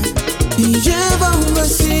y lleva un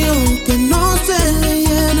vacío que no se le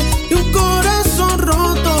llena y un corazón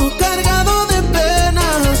roto cargado de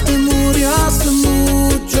penas que murió hace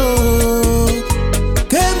mucho,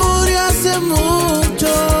 que murió hace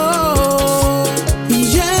mucho y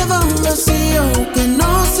lleva un vacío que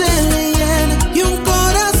no se le llena y un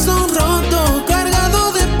corazón roto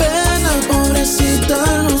cargado de penas. Pobrecita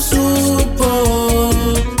no supo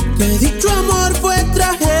que dicho amor fue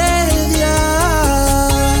tragedia.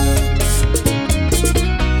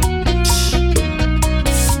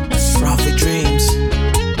 Prophet Dreams.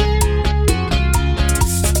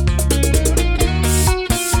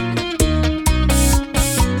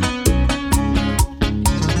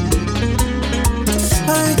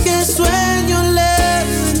 Ay, qué sueño le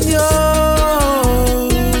vendió.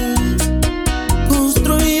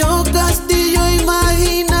 Construyó castillo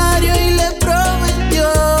imaginario y le prometió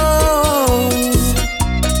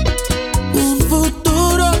un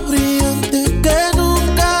futuro brillante que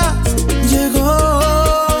nunca llegó.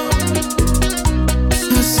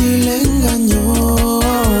 Así le engañó,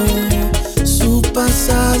 su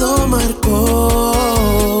pasado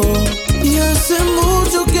marcó. Y hace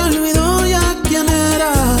mucho que olvidó ya quién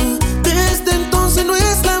era. Desde entonces no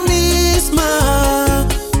es la misma.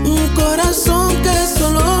 Un corazón que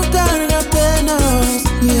solo carga penas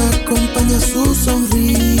y acompaña su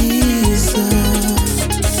sonrisa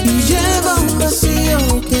y lleva un vacío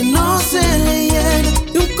que no se le llena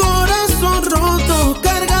y un corazón roto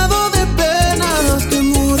cargado de penas que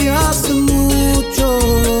murió hace mucho,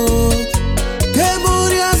 que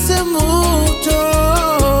murió hace mucho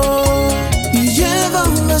y lleva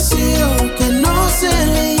un vacío que no se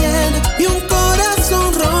le llena y un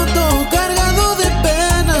corazón roto cargado de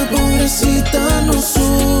penas. Pobrecita no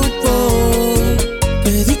supo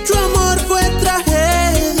que dicho amor fue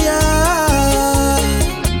tragedia.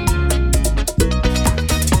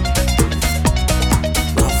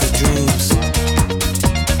 Prophet Dreams.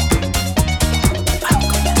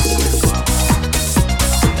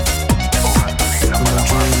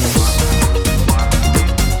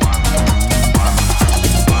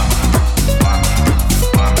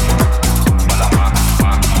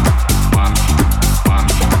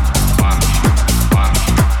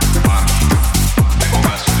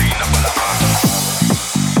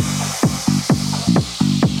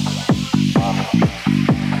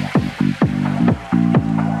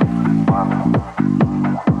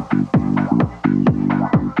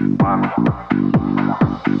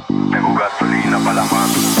 Tengo gasolina para la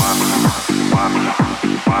mami, mami, mami,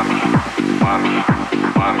 mami, mami, mami,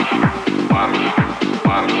 mami, mami,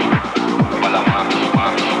 para la mami,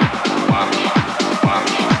 mami, mami,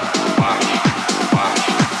 mami, mami, mami,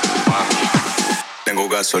 mami. Tengo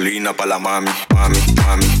gasolina para la mami, mami,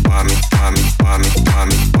 mami, mami, mami, mami,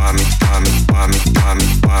 mami, mami, mami, mami,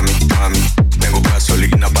 mami, mami, mami. Tengo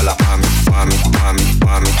gasolina para la mami, mami, mami,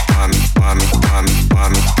 mami, mami, mami, mami, mami,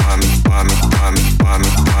 mami, mami, mami,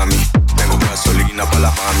 mami, mami. Tengo gasolina para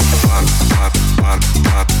la mami, mami, mami, mami,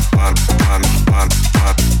 mami, mami, mami, mami,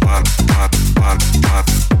 mami, mami, mami.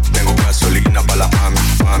 Tengo gasolina para la mami,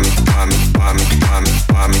 mami, mami, mami, mami,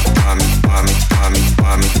 mami, mami, mami, mami,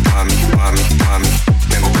 mami, mami, mami, mami.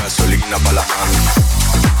 Tengo gasolina para la mami.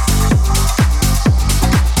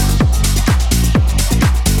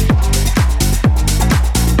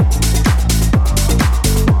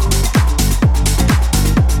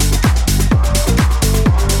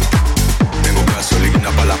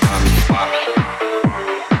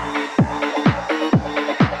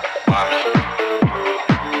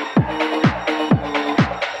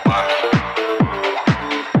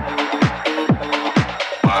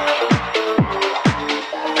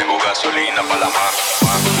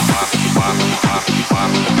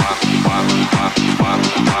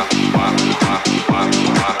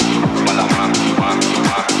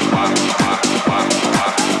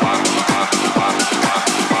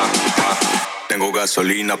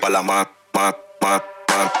 gasolina pa' la pa' la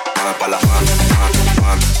pa' la mami,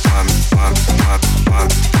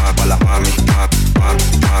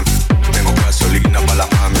 tengo gasolina pa' la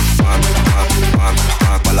mami, pa' la mami,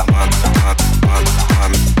 pa' la mami,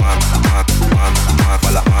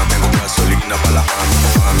 tengo gasolina pa' la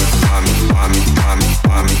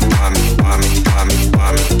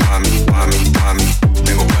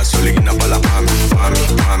tengo gasolina pa' la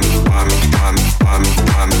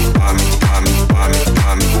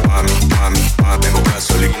tengo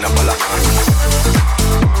gasolina pa' la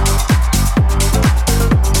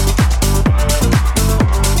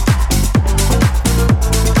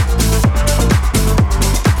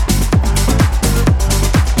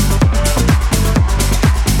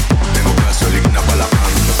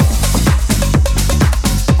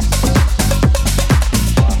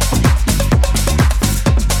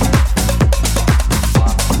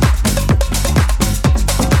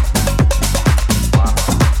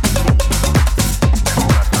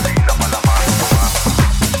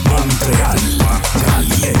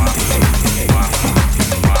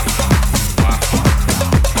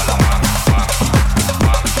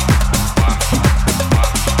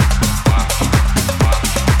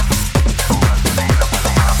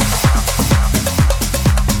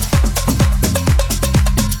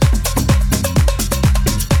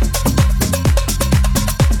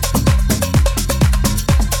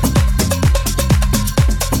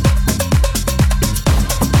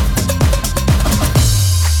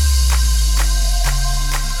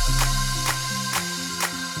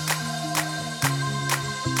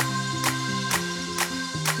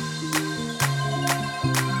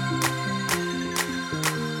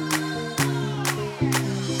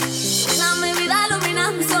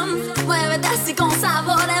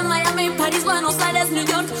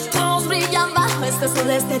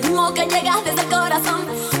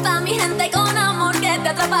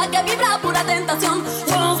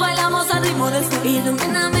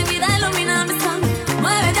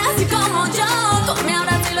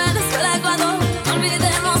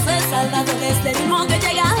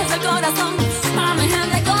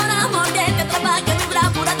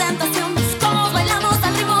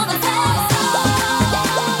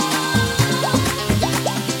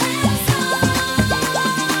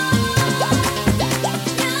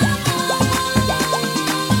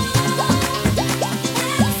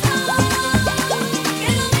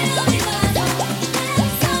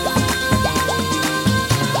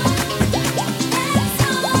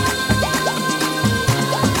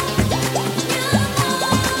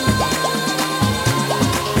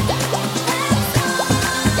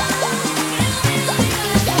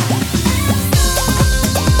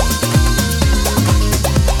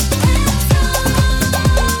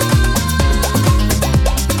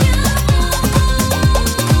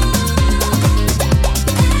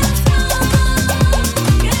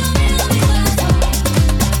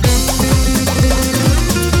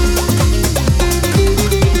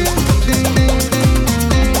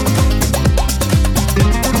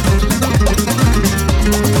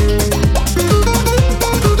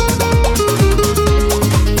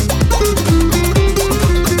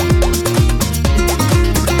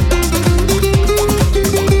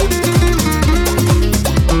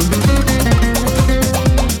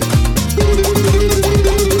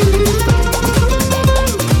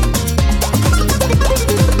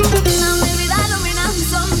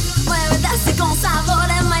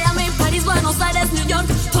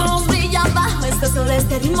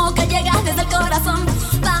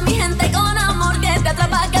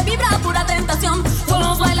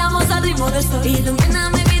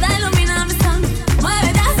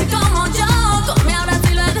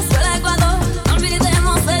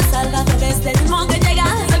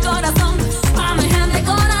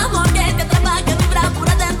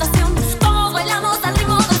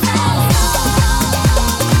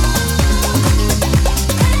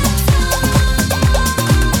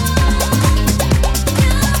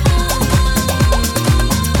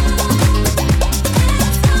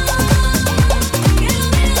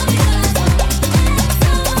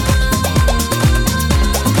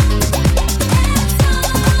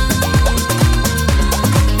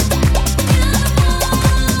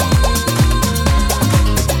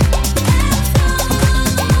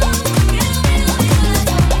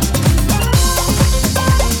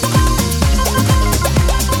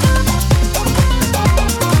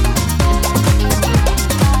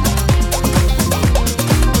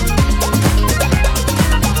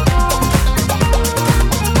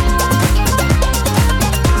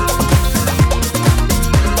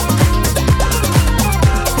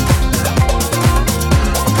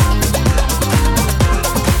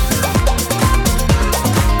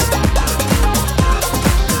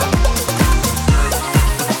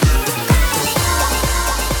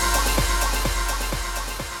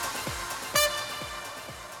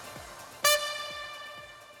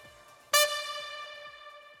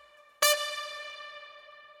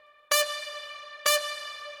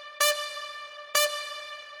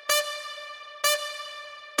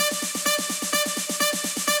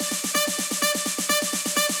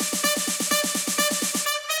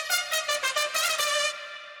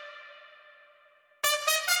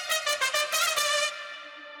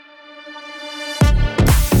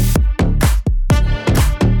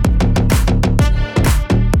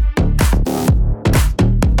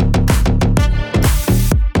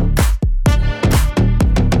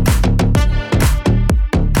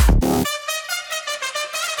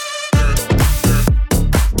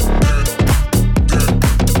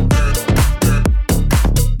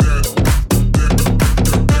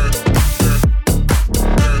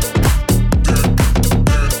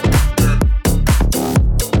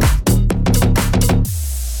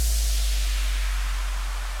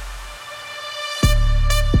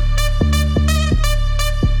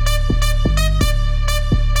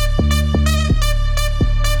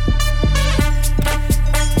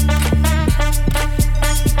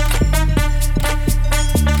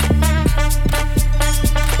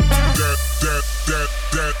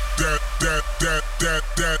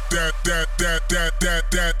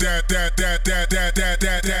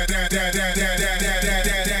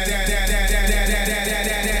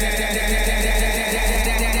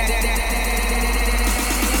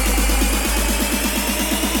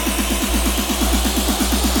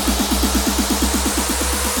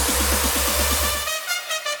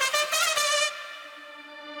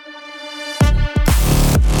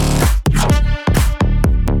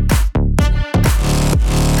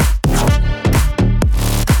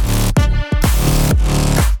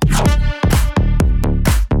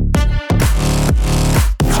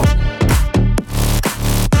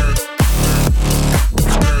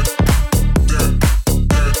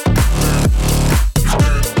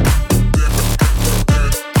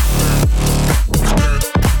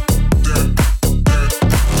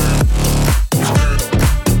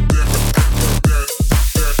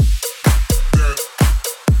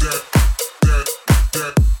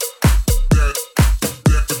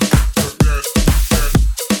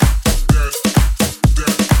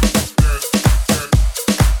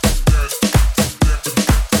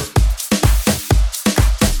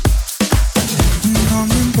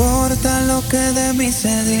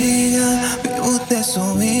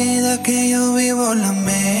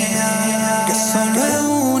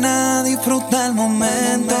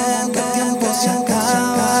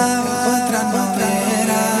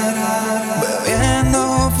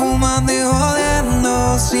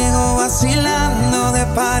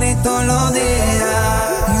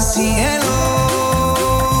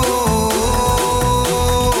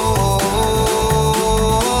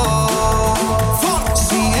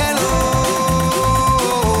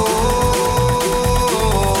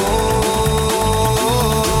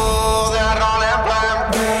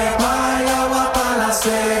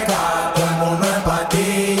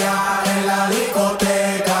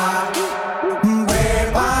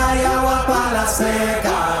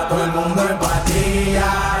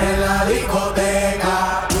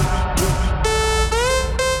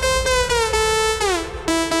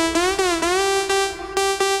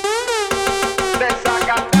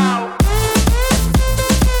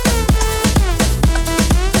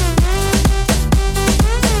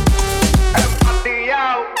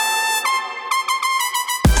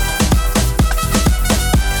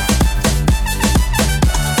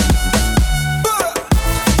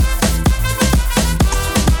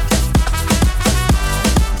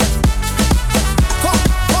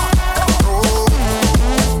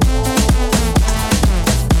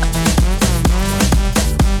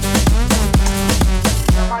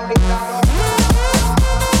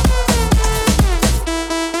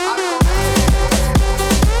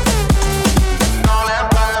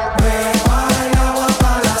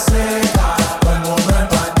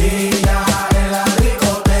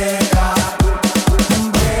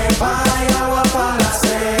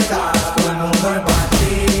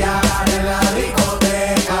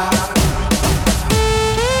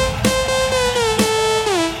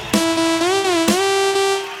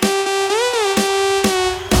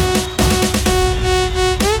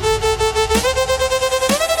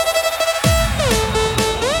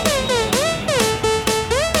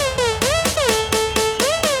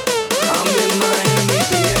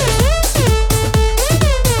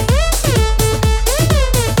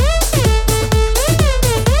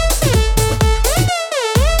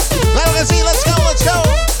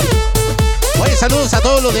Saludos a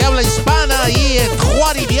todos los de habla hispana y en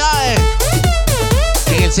Juariviae,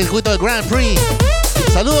 en el circuito de Grand Prix.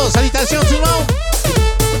 Saludos, salutación, Simón.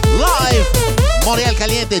 Live, Mtl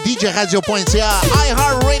Caliente, DJ Radio.ca,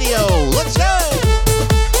 iHeartRadio. Let's go.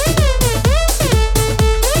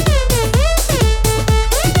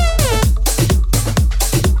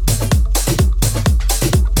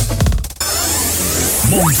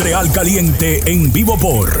 Mtl Caliente en vivo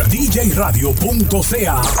por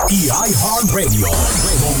djradio.ca y iHeartRadio.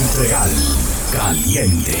 Mtl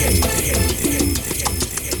Caliente.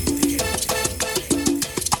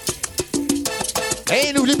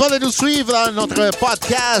 Et n'oubliez pas de nous suivre dans notre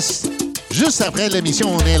podcast. Juste après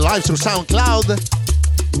l'émission, on est live sur SoundCloud,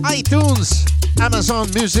 iTunes, Amazon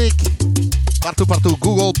Music, partout,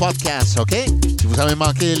 Google Podcasts, OK? Si vous avez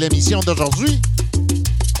manqué l'émission d'aujourd'hui,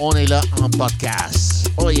 on est là en podcast.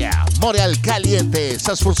 Oh yeah, Mtl Caliente,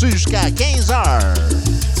 ça se poursuit jusqu'à 15h.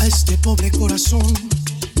 A este pobre corazón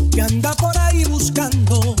que anda por ahí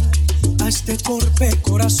buscando, a este torpe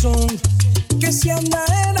corazón que se anda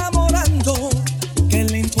enamorando, ¿qué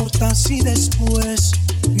le importa si después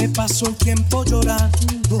me paso el tiempo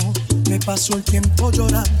llorando? Me paso el tiempo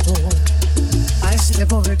llorando. A este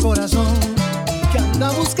pobre corazón que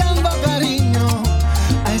anda buscando cariño,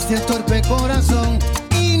 a este torpe corazón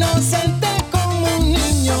inocente como un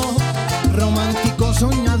niño,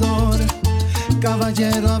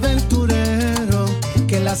 caballero aventurero,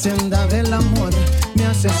 que la senda del amor me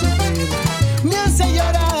hace sufrir, me hace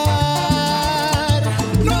llorar.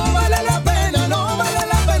 No vale la pena, no vale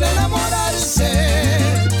la pena enamorarse.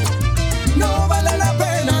 No vale la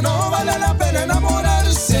pena, no vale la pena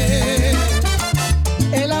enamorarse.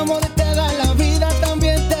 El amor te da la vida,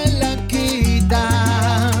 también te la quita.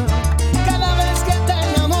 Cada vez que te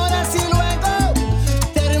enamoras y luego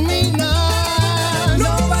termina.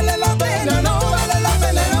 No vale la pena, no vale la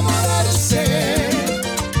pena enamorarse.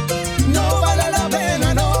 No vale la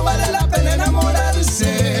pena, no vale la pena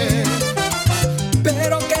enamorarse.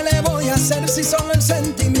 Pero ¿qué le voy a hacer si solo el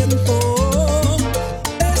sentimiento?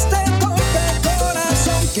 Este torpe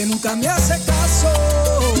corazón que nunca me hace caso.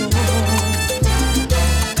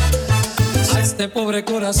 A este pobre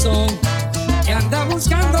corazón que anda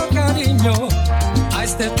buscando cariño, a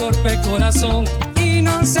este torpe corazón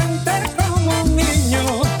inocente como un niño,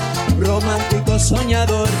 Romántico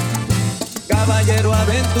soñador, caballero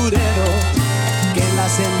aventurero, que en la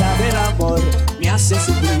senda del amor me hace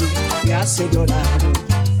sufrir, me hace llorar.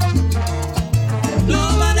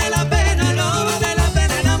 no vale la pena, no vale la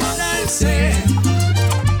pena enamorarse.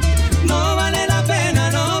 No vale la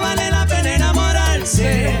pena, no vale la pena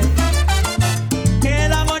enamorarse. Que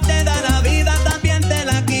el amor te da la vida, también te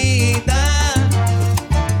la quita.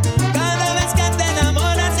 Cada vez que te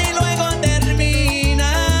enamoras y luego terminas.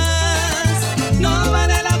 No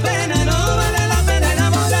vale la pena, no vale la pena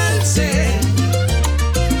enamorarse.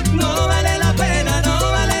 No vale la pena,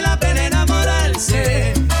 no vale la pena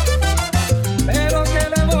enamorarse. Pero ¿qué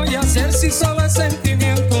le voy a hacer si solo es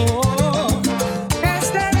sentimiento?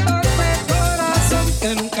 Este torpe corazón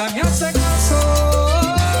que nunca me hace caso.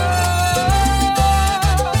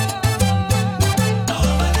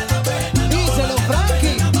 Díselo,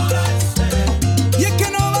 Frankie. Y es que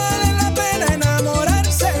no vale la pena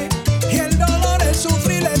enamorarse, y el dolor, el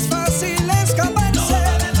sufrir es fácil escaparse.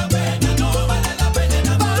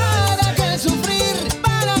 ¿Para qué sufrir?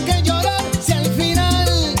 ¿Para qué llorar? Si al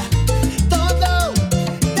final todo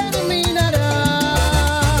terminará.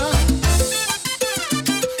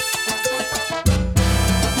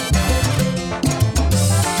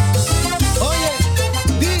 Oye,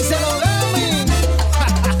 díselo, Gami.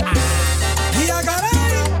 Y a caray,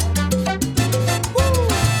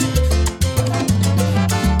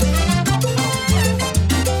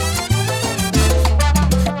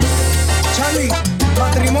 Charlie,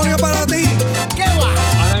 matrimonio para ti. ¿Qué va?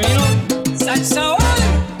 Ahora vino salsa hoy.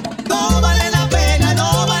 No vale la pena,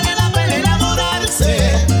 no vale la pena enamorarse.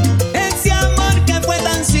 Ese amor que fue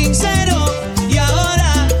tan sincero y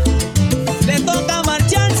ahora le toca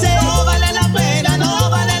marcharse. No vale la pena, no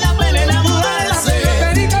vale la pena enamorarse.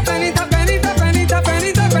 Penita, penita, penita, penita,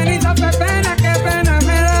 penita, penita, pena, qué pena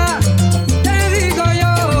me da. Te digo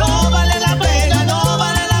yo. No vale la pena, no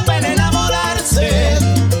vale la pena enamorarse.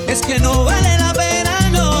 Es que no vale la pena,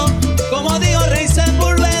 no. Como dijo Rey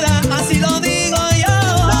Sepúlveda, así lo digo yo.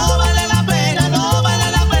 No vale la pena, no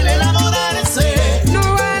vale la pena enamorarse. No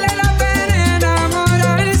vale la pena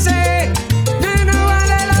enamorarse. No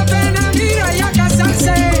vale la pena, mira, ya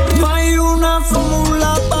casarse. No hay una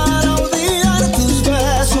fórmula para odiar tus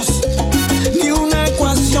besos, ni una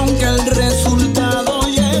ecuación que el resultado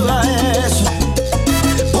lleva a eso.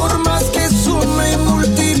 Por más que sume y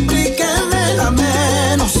multiplique me da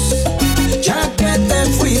menos. Ya que te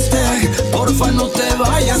fuiste, porfa no te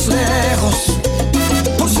vayas lejos.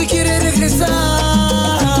 Por si quieres regresar,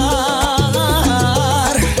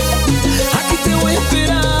 aquí te voy a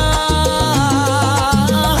esperar.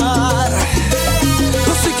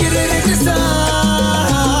 Por si quieres regresar,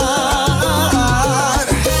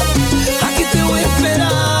 aquí te voy a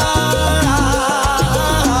esperar.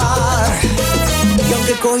 Y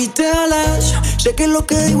aunque cogiste alas, sé que lo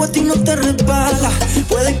que digo a ti no te resbala.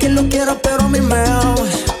 Puede que lo quieras, pero a mí me amas.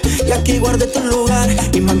 Y aquí guardé tu lugar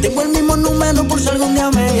y mantengo el mismo número por si algún día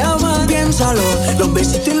me llamas. Piénsalo, los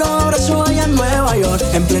besitos y los abrazos allá en Nueva York.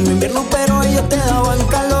 En pleno invierno, pero ellos te daban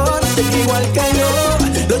calor. Sé que igual que yo,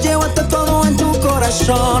 lo llevaste todo en tu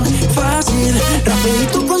corazón. Fácil,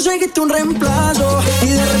 rapidito conseguiste un reemplazo. Y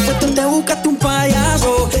de repente te buscaste un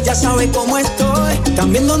payaso. Ya sabes cómo estoy,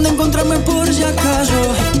 también dónde encontrarme por si acaso.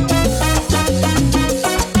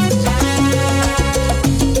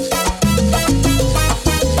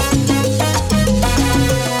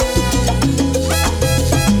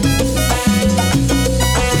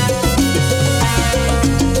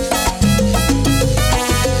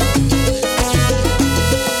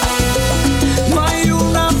 No hay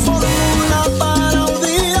una fórmula para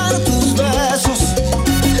odiar tus besos,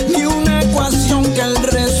 ni una ecuación que el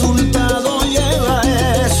resultado lleva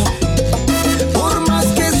a eso. Por más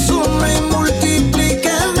que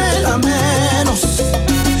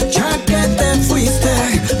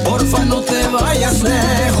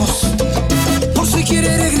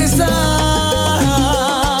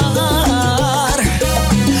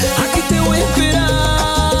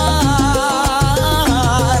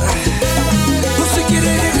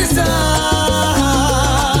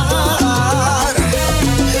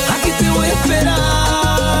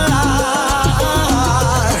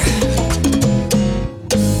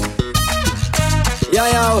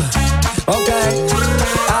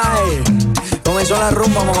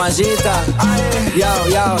rumba, mamacita.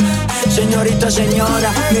 Yo. Señorita,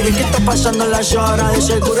 señora, mire que está pasando las horas. De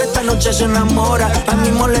seguro esta noche se enamora. A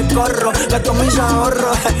mismo le corro, gasto mis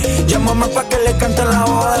ahorros. Llámame pa' que le cante la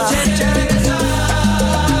boda.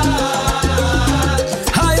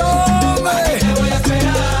 Ay, hombre, te voy a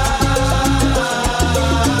esperar.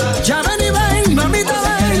 Ya ven y ven, mamita,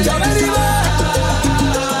 ven, ya ven y ven.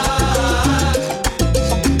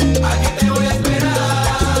 Aquí te voy a esperar.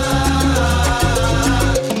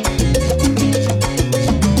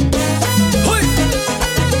 ¡Uy!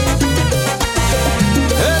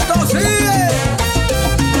 Esto sigue.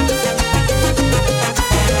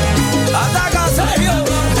 Ataca, Sergio.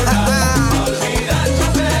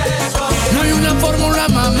 No hay una fórmula,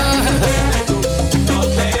 mamá. No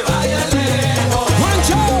te vayas lejos.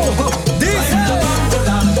 Juancho, dice.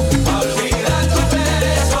 Olvida tu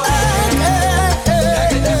beso.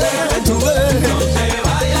 No te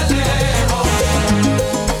vayas lejos.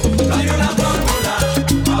 No hay una fórmula.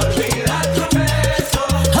 Olvida tu beso.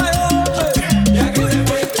 Ya que te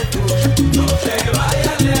fuiste tú, no te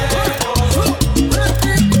vayas lejos.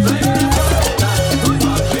 No hay una fórmula.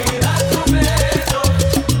 Olvida tu beso.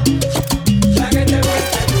 Ya que te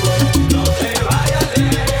fuiste tú, no te vayas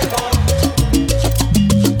lejos.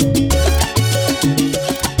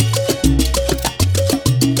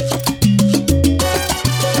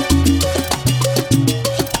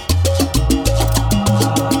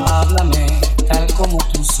 Háblame tal como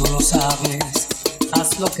tú solo sabes.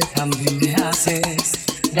 Haz lo que también me haces.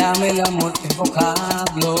 Dame el amor en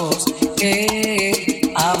vocablos.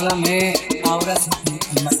 Háblame ahora sí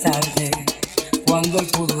y más tarde. Cuando el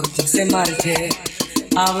pudor ya se marche.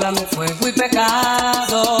 Háblame fuego y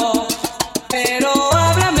pecado. Pero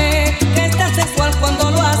háblame que estás sexual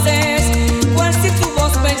cuando lo haces. Cual si tu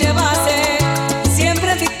voz me llevase.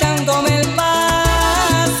 Siempre dictándome el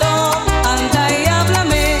paso. Anda y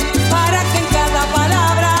háblame para que en cada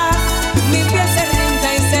palabra mi piel se rinda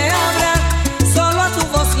y se abra. Solo a tu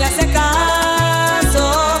voz le hace caso.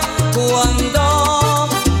 Cuando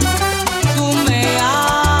tú me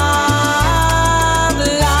hablas.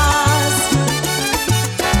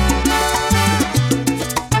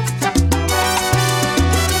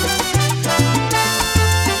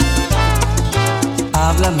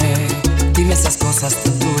 Háblame, dime esas cosas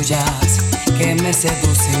tan tuyas que me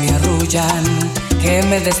seducen y arrullan, que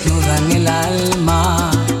me desnudan el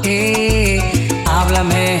alma.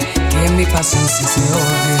 Háblame, que mi pasión se hace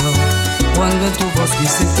odio cuando en tu voz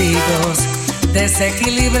mis sentidos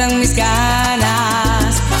desequilibran mis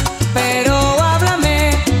ganas. Pero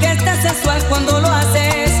háblame, que estás sensual cuando lo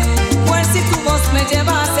haces, pues si tu voz me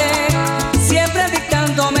llevase, siempre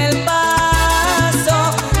dictándome el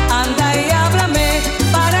paso. Anda y háblame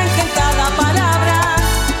para que en cada palabra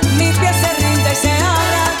mi piel se rinda y se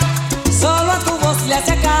abra. Solo a tu voz le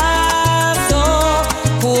hace caso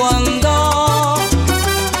cuando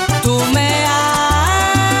tú me hablas.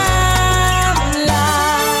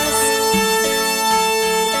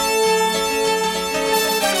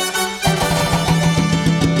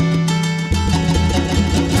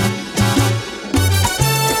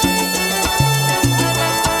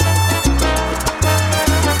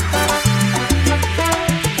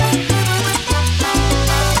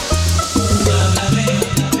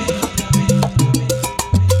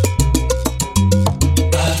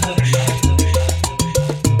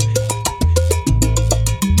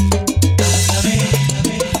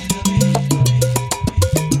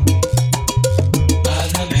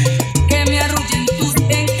 Que me arrullen tus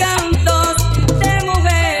encantos de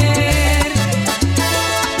mujer.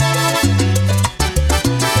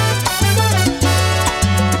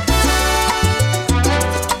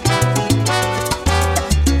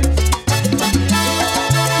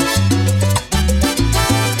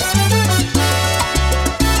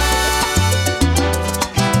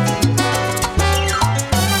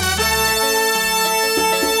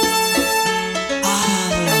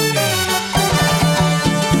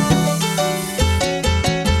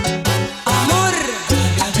 Amor,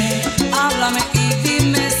 háblame y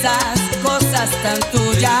dime esas cosas tan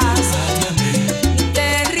tuyas.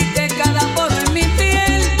 Derrite cada poro en mi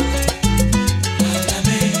piel.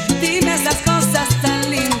 Dime esas cosas tan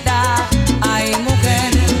lindas. Ay,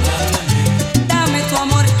 mujer, dame tu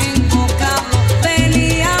amor en vocablo. Ven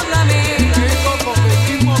y háblame.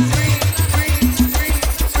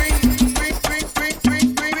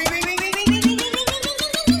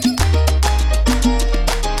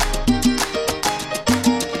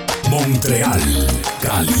 Mtl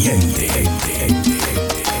Caliente.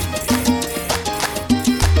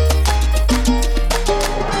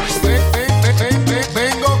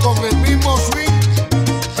 Vengo con el mismo swing,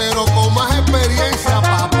 pero con más experiencia.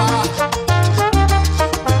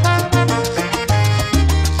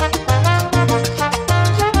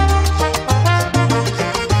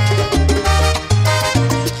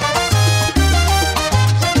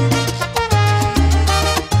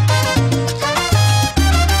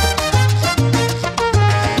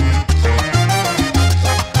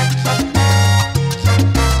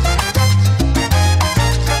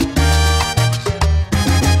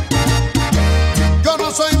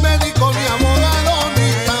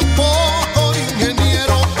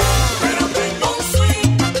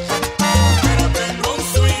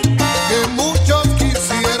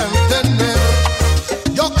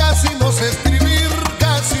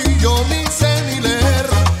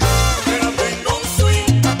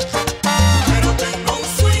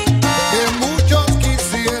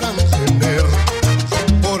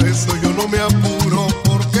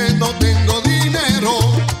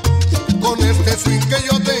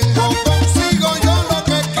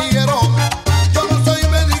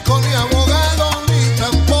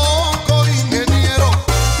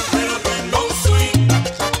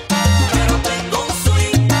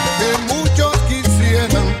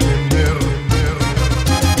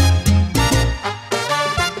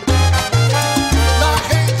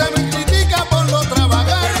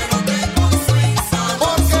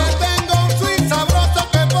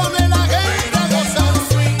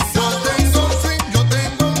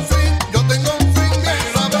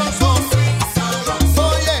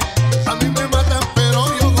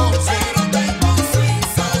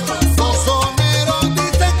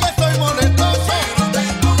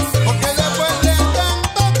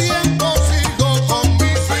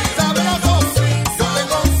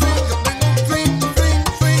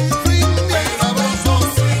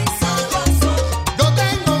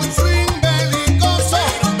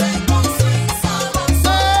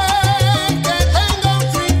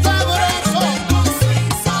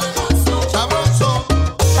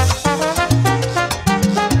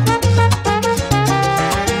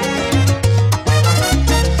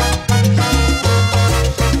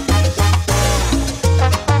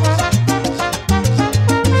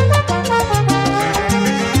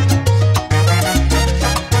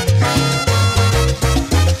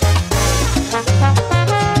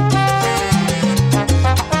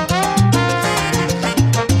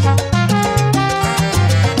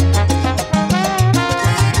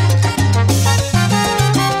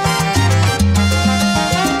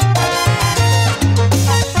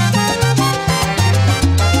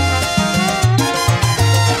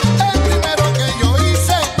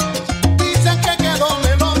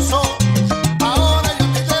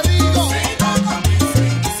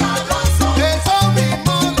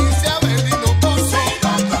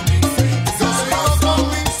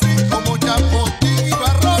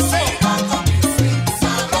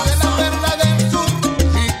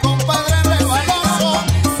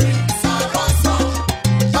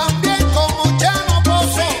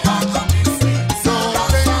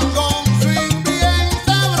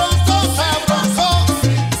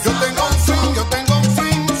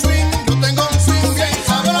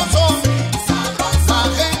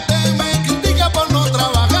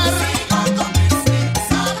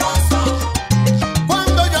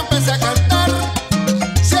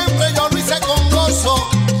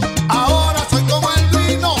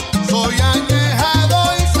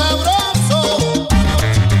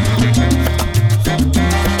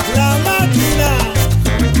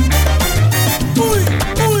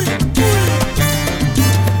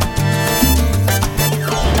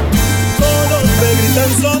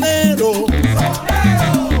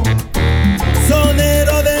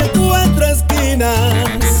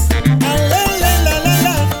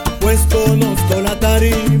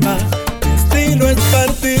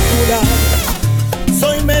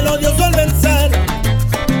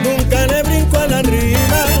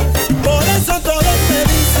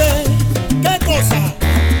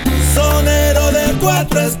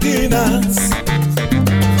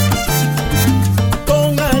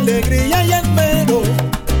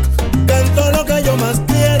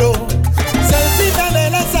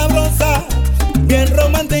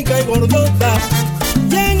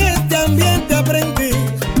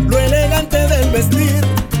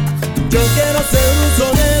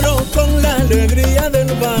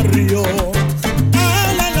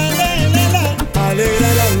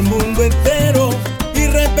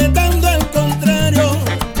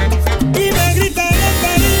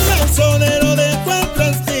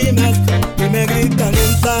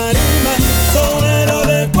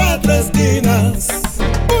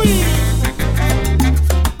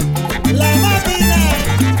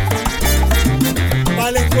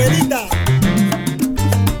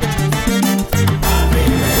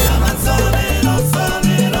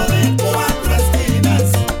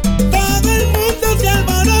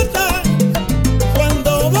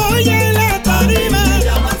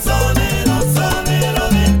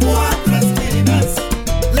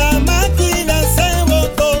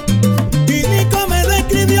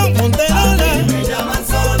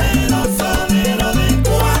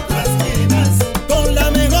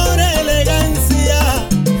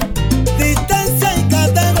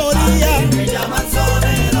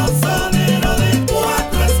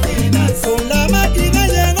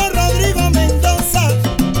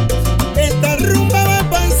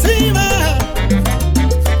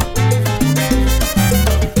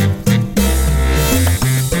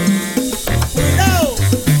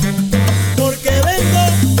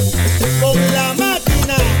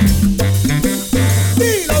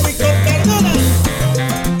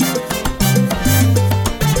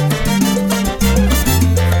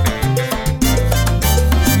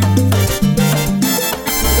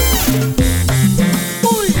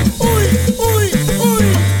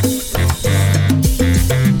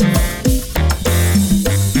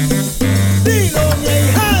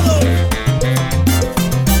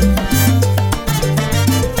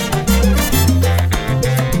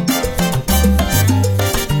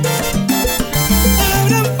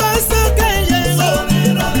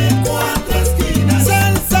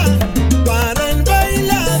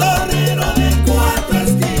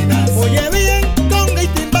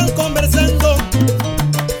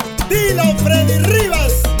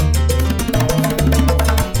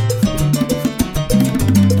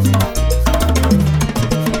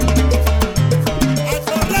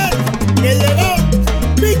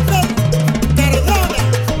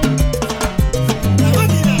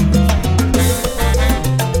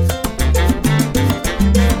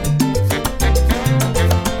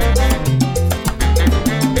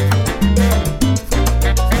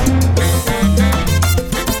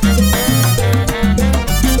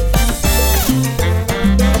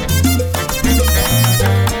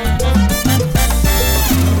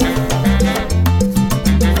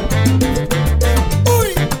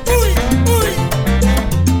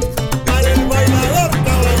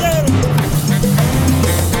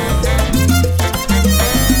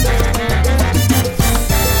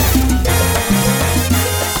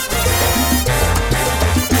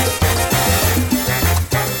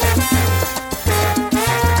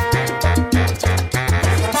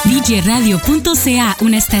 DJRadio.ca,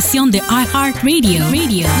 una estación de iHeart Radio.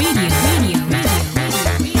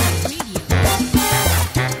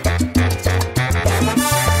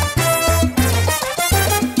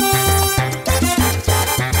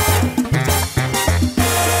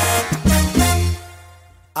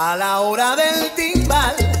 A la hora del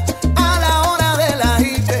timbal, a la hora del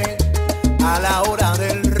ajite, a la hora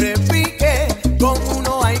del repique, con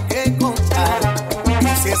uno hay que contar.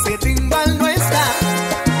 Si ese timbal no está,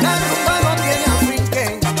 la rumba no tiene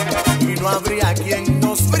afinque, y no habría quien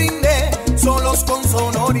nos brinde solos con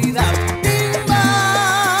sonoridad. Timbal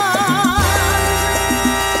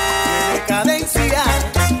tiene cadencia,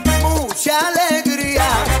 mucha alegría,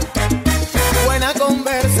 buena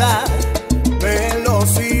conversa,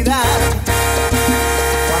 velocidad.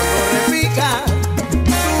 Cuando repica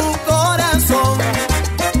tu corazón,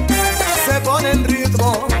 se pone en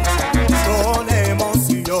ritmo con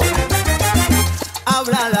emoción.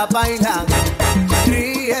 Habla la baila,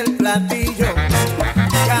 ríe el platillo,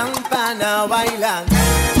 campana bailan,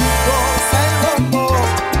 goza el bombo,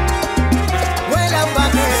 vuelan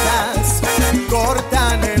baquetas,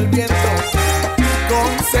 cortan el viento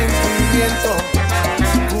con sentimiento,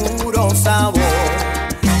 puro sabor.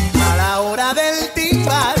 A la hora del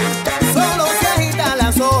timbal solo se agita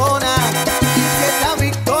la zona, y si está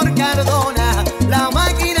Víctor Cardona, la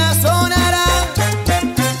máquina sonará.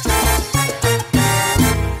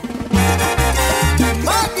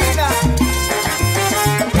 Máquina,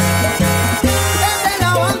 esta es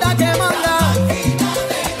la banda que manda.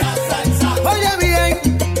 Oye bien,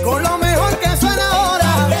 con lo mejor que suena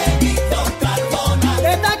ahora,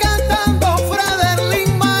 está cantando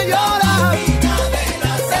Frederlin Mayora.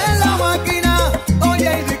 Es la máquina,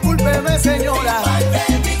 oye, y discúlpeme señora,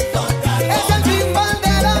 es el timbal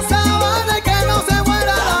de la sabana y que no se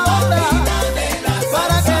muera la hora,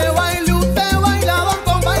 para que baile usted bailador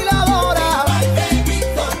con bailadora.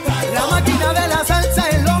 La máquina de la salsa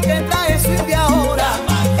es lo que trae swing de ahora.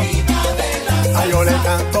 Ay, yo le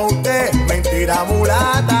canto a usted, mentira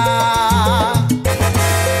mulata.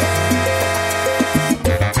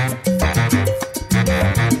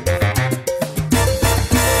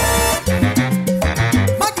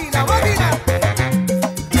 Máquina, máquina.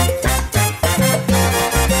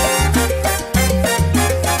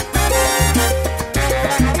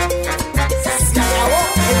 Se acabó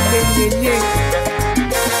el ñe, ñe, ñe.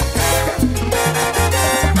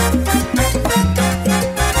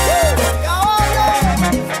 Y ahora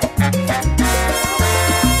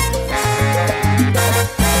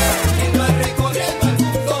él va recorriendo el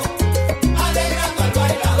mundo, alegrando al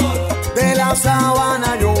bailador. De la sabana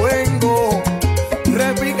yo vengo,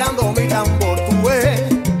 replicando mi tambor, tú ves.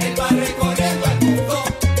 Él va recorriendo el mundo,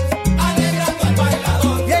 alegrando al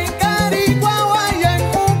bailador. Y en Caricuagua y en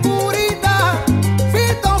Mucurita,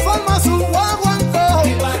 Fito forma su guaguancó.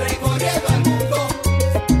 Él va recorriendo el mundo,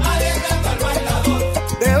 alegrando al bailador.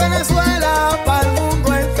 De Venezuela para el mundo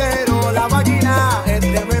entero, la máquina es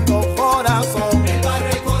tremendo corazón. Él va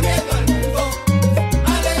recorriendo el mundo,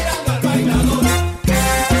 alegrando al bailador.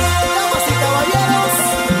 Damas y caballeros,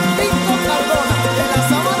 Víctor Cardona, de la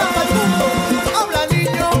sabana para el mundo. Habla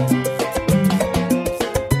niño.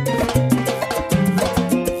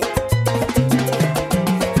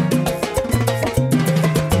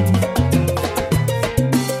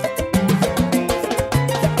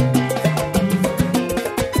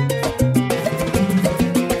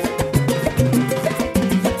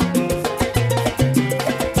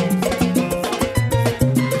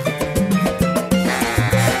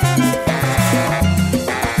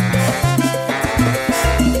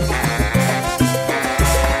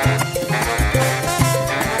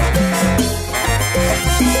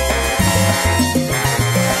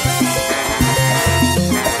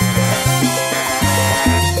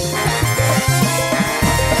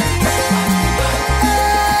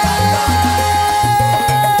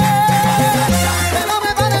 Que no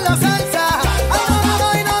me paren la salsa. Ay, no, no, no,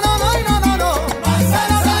 y no, no, no, y no, no, no.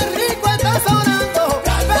 Pero qué rico está sonando.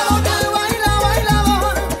 Pero que baila,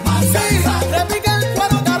 bailador. Sí, repica el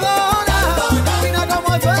cuero Cardona. Mira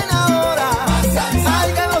cómo suena ahora. Ay,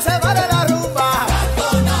 que no se pare la rumba.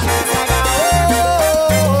 Se acabó.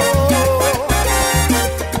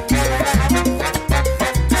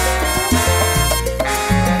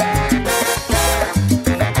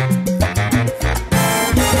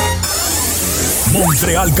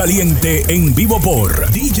 Mtl Caliente en vivo por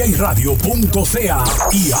DJRadio.ca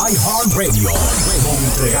y iHeartRadio.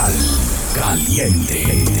 Mtl Caliente.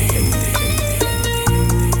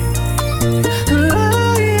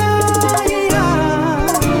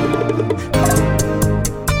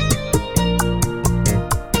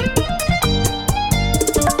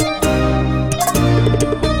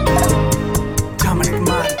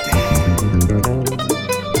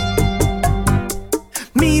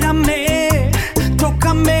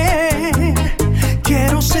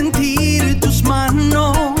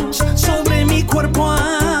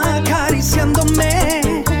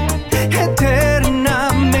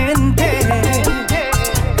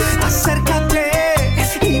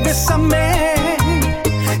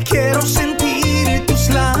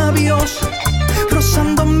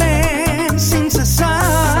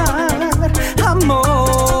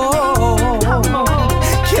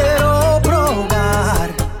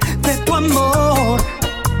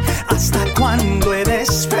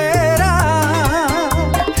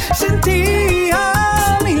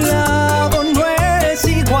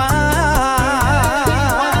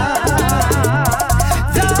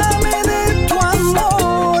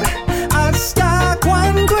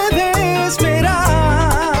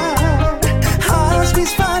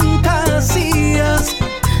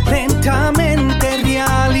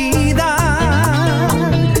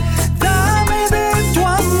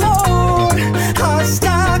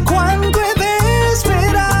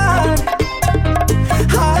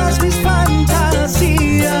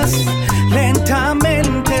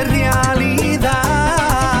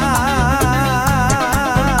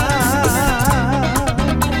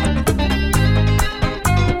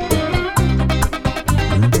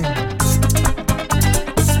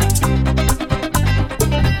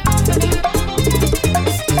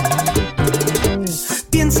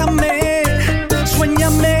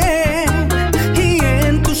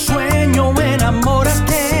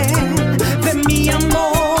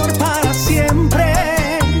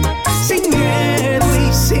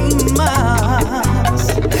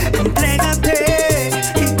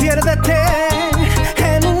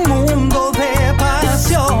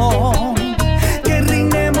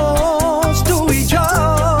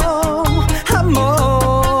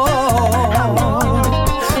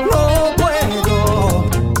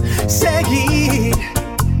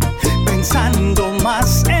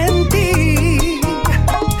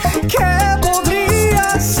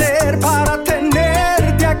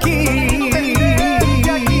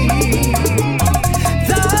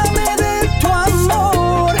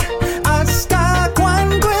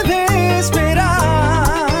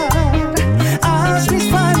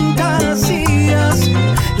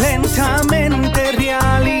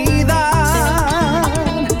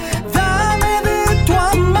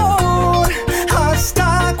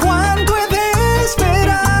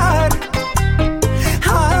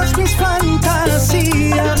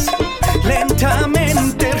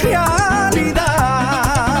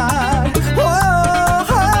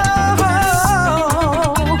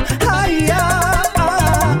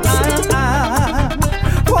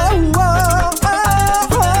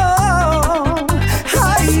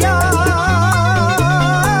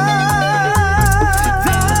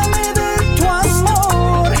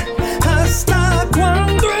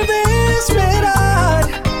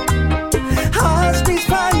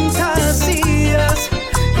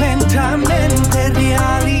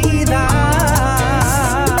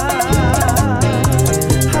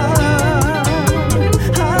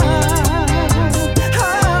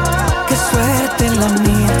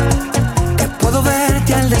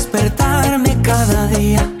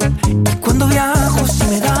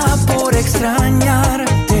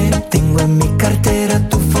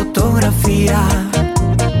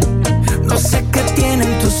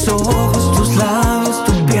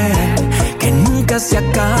 se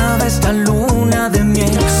acaba esta luna de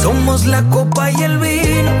miel. Somos la copa y el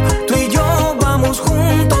vino, tú y yo vamos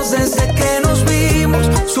juntos desde que nos vimos.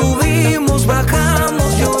 Subimos,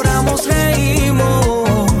 bajamos, lloramos,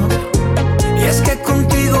 reímos. Y es que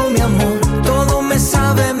contigo, mi amor, todo me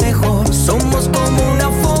sabe mejor. Somos como una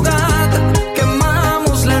fogata,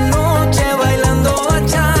 quemamos la noche bailando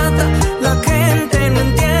bachata. La gente no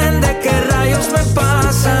entiende qué rayos me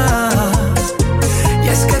pasa. Y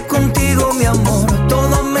es que contigo, mi amor,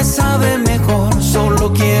 todo me sabe mejor.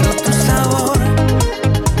 Solo quiero tu sabor.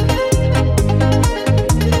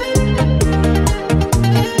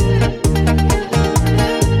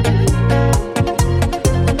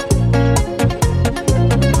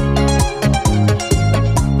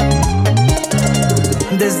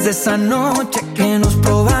 Desde esa noche que nos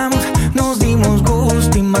probamos, nos dimos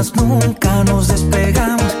gusto y más nunca nos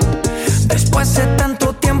despegamos. Después de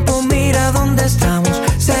tanto tiempo, mira dónde estamos.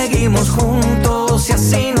 Seguimos juntos y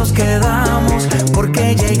así nos quedamos.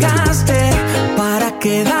 Porque llegaste para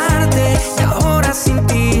quedarte y ahora sin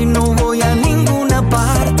ti no voy a ninguna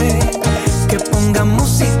parte. Que ponga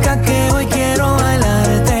música que hoy quiero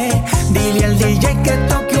bailarte. Dile al DJ que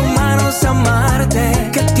toque humanos amarte.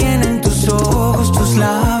 Que tienen tus ojos, tus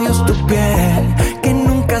labios, tu piel, que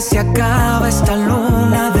nunca se acaba esta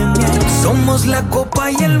luna de miel. Somos la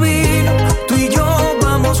copa y el vino, tú y yo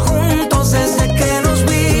vamos juntos desde que nos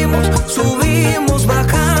vimos. Subimos,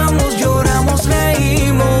 bajamos, lloramos,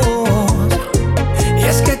 reímos. Y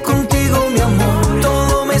es que contigo, mi amor,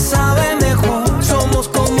 todo me sabe mejor. Somos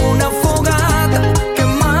como una fogata,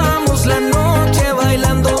 quemamos la noche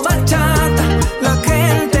bailando bachata. La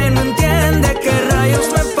gente no entiende qué rayos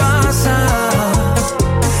me pasa.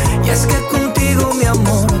 Y es que contigo, mi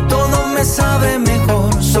amor, todo me sabe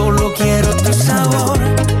mejor. Solo quiero tu sabor.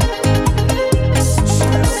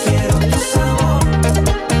 Solo quiero tu sabor.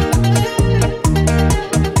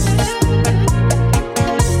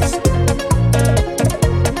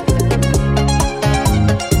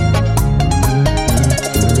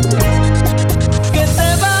 Que te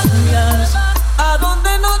vayas a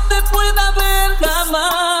donde no te pueda ver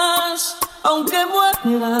jamás. Aunque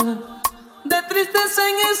muera de tristeza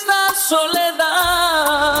en esta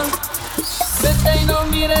soledad. Vete y no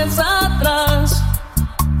mires atrás.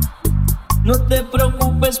 No te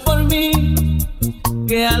preocupes por mí,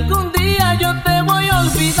 que algún día yo te voy a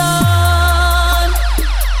olvidar.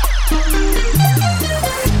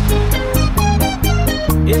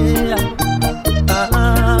 Yeah.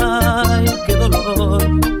 Ay, qué dolor.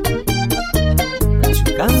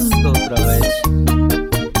 Chocando otra vez.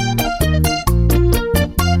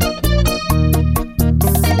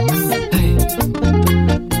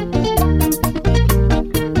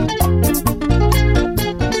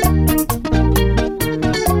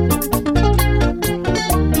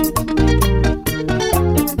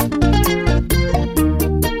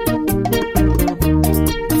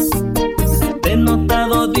 Te he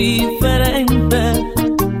notado diferente,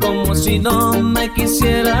 como si no me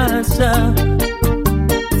quisieras ya.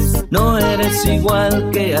 No eres igual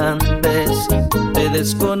que antes, te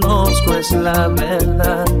desconozco, es la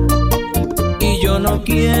verdad. Y yo no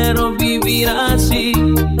quiero vivir así,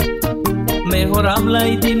 mejor habla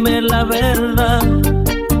y dime la verdad.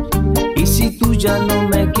 Y si tú ya no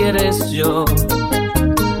me quieres yo,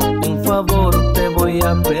 un favor te voy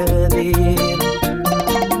a pedir.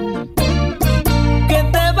 Que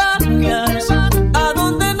te vayas a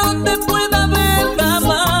donde no te pueda ver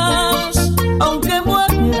jamás. Aunque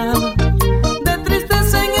muera de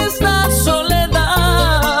tristeza en esta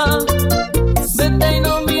soledad. Vete y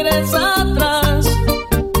no mires atrás.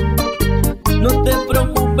 No te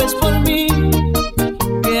preocupes por mí,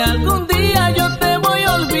 que algún día yo te voy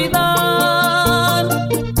a olvidar.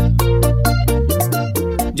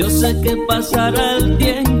 Yo sé que pasará el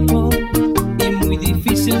tiempo y muy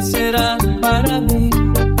difícil será para mí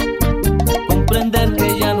comprender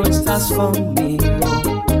que ya no estás conmigo,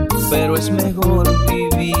 pero es mejor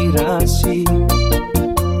vivir así.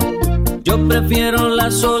 Yo prefiero la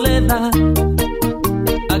soledad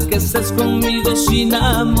a que estés conmigo sin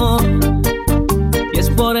amor. Y es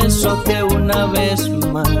por eso que una vez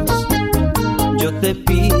más yo te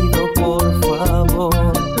pido por favor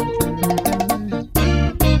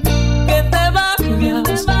que te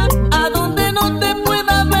vayas a donde no te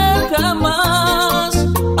pueda ver jamás.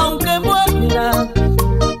 Aunque muera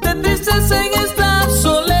de tristeza en esta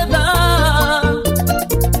soledad.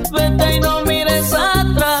 Vete y no mires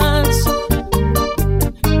atrás.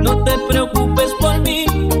 No te preocupes por mí,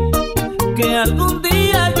 que algún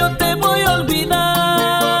día yo te voy a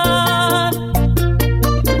olvidar.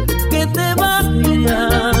 Que te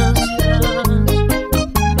vayas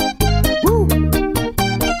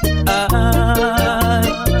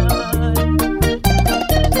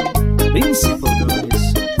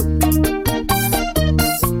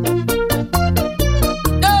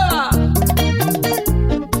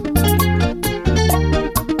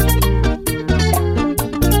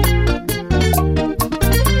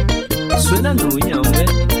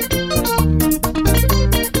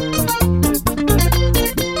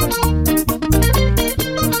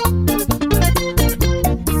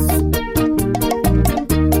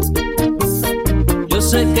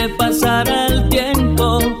sé que pasará el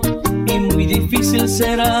tiempo y muy difícil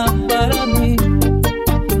será para mí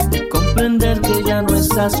comprender que ya no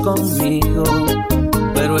estás conmigo,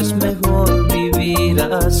 pero es mejor vivir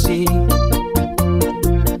así.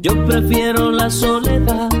 Yo prefiero la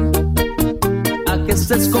soledad a que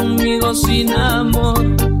estés conmigo sin amor.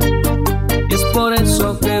 Y es por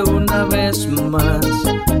eso que una vez más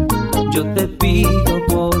yo te pido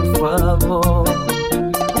por favor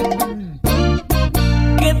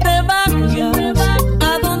que te vayas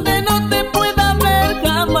a donde no te pueda ver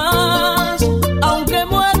jamás, aunque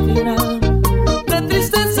muera de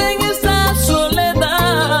tristeza en esta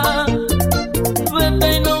soledad.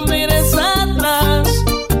 Vete y no mires atrás,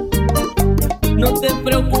 no te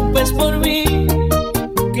preocupes por mí,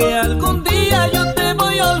 que algún día yo te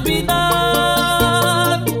voy a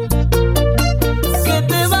olvidar. Que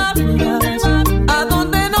te vayas a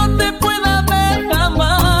donde no te pueda ver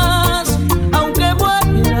jamás, aunque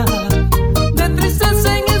muera de tristeza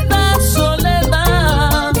en esta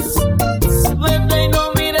soledad. Vete y no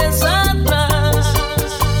mires atrás.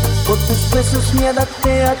 Por tus besos me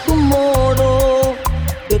adapté a tu modo,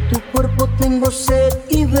 de tu cuerpo tengo sed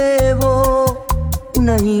y bebo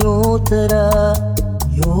una y otra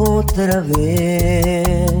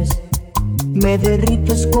vez. Me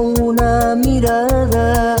derrites con una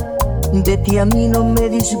mirada, de ti a mí no me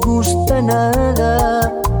disgusta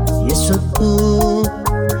nada. Y eso tú,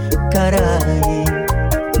 caray,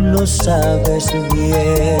 lo sabes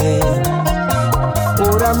bien.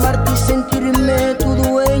 Por amarte y sentirme tu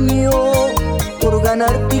dueño, por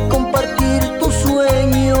ganarte y compartir tu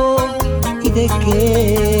sueño, y de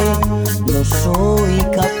que no soy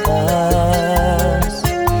capaz,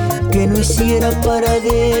 que no hiciera para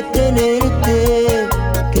detenerte,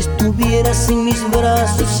 que estuvieras en mis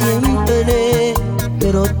brazos siempre,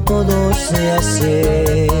 pero todo se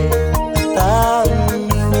hace tan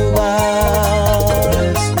fugaz.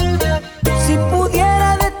 Si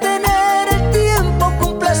pudiera detener el tiempo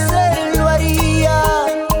con placer lo haría,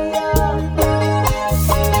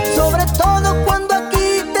 sobre todo cuando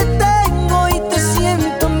aquí te tengo y te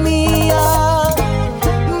siento mía,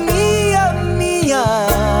 mía, mía,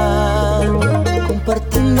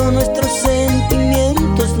 compartiendo nuestros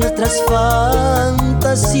sentimientos, nuestras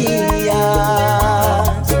fantasías.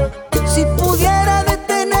 Si pudiera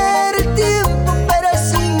detener el tiempo, pero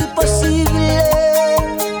es imposible.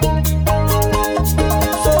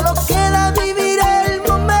 Solo queda vivir el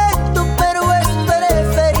momento, pero es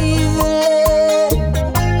preferible.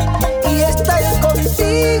 Y estar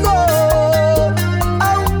contigo,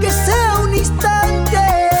 aunque sea un instante,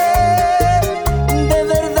 de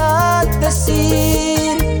verdad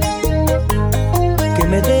decir que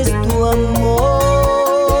me des tu amor,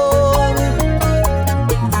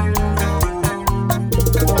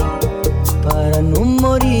 para no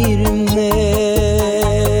morirme.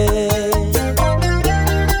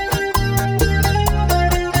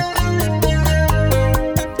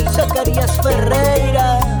 Zacarías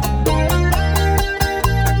Ferreira,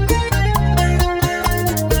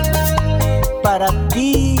 para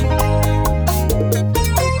ti.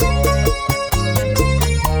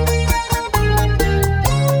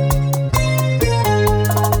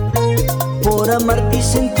 Por amarte y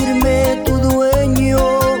sentirme tu dueño,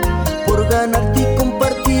 por ganarte y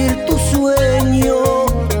compartir tu sueño,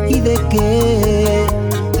 y de que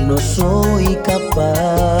no soy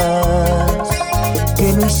capaz,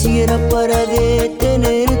 que no hiciera para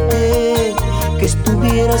detenerte, que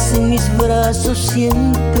estuvieras en mis brazos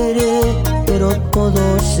siempre, pero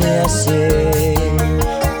todo se hace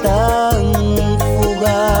tan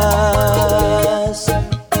fugaz.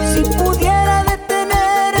 Si pudiera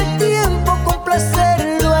detener el tiempo con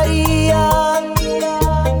placer lo haría,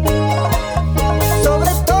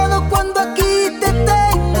 sobre todo cuando aquí te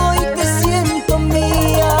tengo y te siento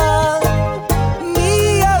mía,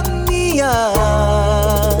 mía, mía,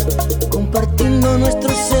 compartiendo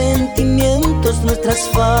nuestros sentimientos, nuestras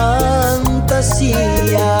fantasías.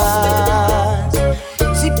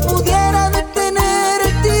 Si pudiera detener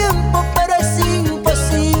el tiempo, pero es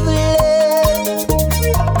imposible.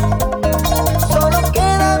 Solo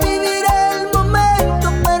queda vivir el momento,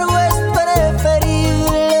 pero es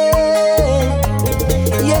preferible.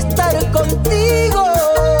 Y estar contigo,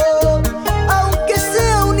 aunque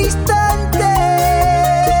sea un instante,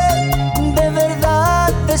 de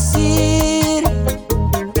verdad decir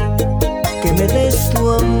que me des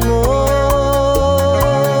tu amor.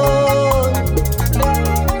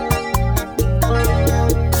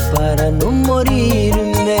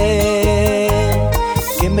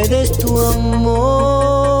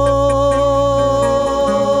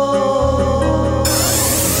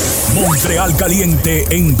 Mtl Caliente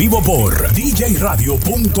en vivo por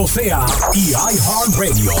djradio.ca y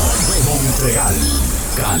iHeartRadio. Mtl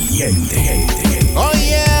Caliente. Oh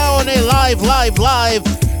yeah, on est live.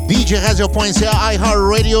 DJ Radio.ca,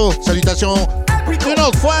 iHeartRadio. Salutations une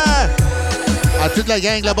autre fois à toute la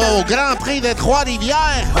gang là-bas au Grand Prix de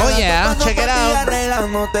Trois-Rivières. Oh yeah, check it out.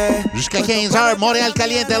 Jusqu'à 15h, Mtl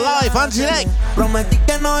Caliente live en direct. Prometí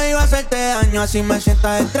que no iba a hacerte daño, así me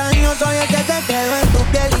sientas extraño. Soy el que se quedó en tu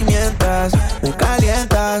piel y mientras me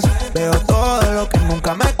calientas, veo todo lo que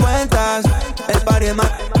nunca me cuentas. El party es más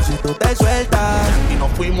si tú te sueltas. Y nos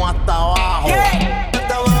fuimos hasta abajo. Yeah.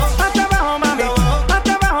 Hasta abajo, mami.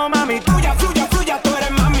 Hasta abajo, mami. Tuya, tú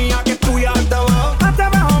eres más mía que tuya. Hasta abajo,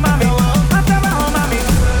 mami. Hasta abajo, mami.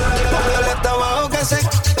 Dale hasta abajo que se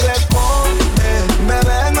responde.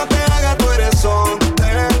 Bebé, no te hagas, tú eres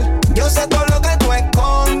hombre. Yo sé todo lo que tú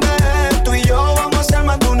escondes. Tú y yo vamos a ser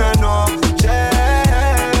más de una noche.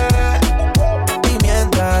 Y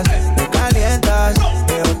mientras me calientas,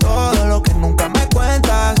 veo todo lo que nunca me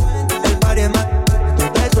cuentas. El party es más, tú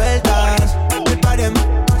te sueltas. El party es más,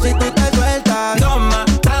 si tú te sueltas. Nos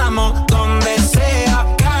matamos donde sea,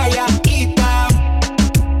 calladita.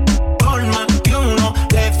 Por más que uno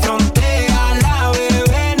le frontea, la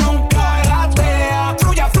bebé nunca gatea.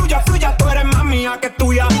 Fluya, tú eres más mía que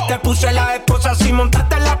tuya. Te puse la esposa si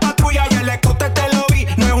montaste en la patrulla. Y el escote te lo vi,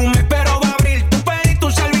 no es un mes pero va a abrir. Tú pedí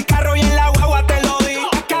tu servicarro y en la guagua te lo di.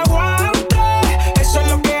 Pa' que aguante, eso es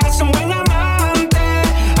lo que hace un buen amante.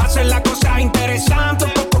 Hacer la cosa interesante,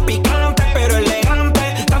 un poco picante pero elegante.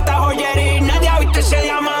 Tanta joyería y nadie ha visto ese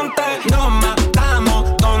diamante. Nos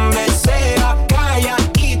matamos donde sea,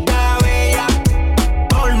 calladita, bella.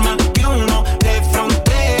 Por más que uno le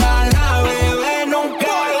frontea, la bebé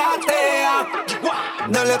nunca gatea.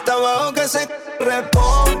 Dale hasta abajo que se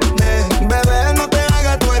responde. Bebé, no te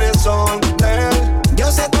hagas, tú eres hombre.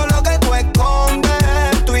 Yo sé todo lo que tú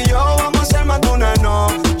escondes. Tú y yo vamos a ser más de una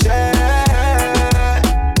noche.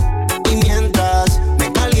 Y mientras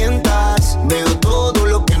me calientas, veo todo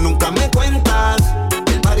lo que nunca me cuentas.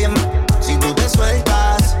 El party es más, si tú te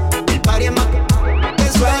sueltas. El party es más,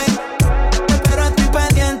 te sueltas. Pero estoy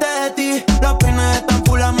pendiente de ti. Los peines están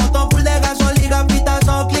full, la moto full de gasolina,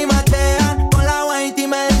 pitazo, climatean. Con la Whitey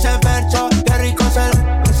me dice Fercho, qué rico ser.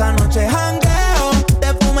 Esa noche jangueo,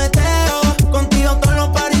 te fumeteo. Contigo todos los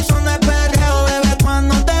paris son de perreo. Bebé,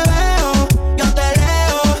 cuando te veo, yo te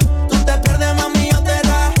leo. Tú te pierdes, mami, yo te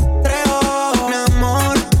rastreo. Mi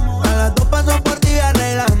amor, a las 2 paso por ti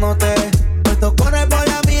arreglándote. Esto corre por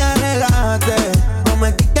la mía, relájate.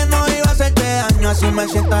 Prometí que no iba a hacerte daño, así me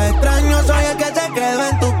sientas extraño. Soy el que se quedó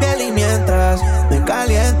en tu piel y mientras me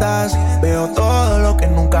calientas, veo todo lo que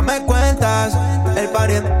nunca me cuentas. El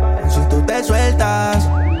party es si tú te sueltas.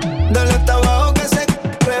 Dale hasta abajo que se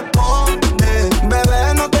responde.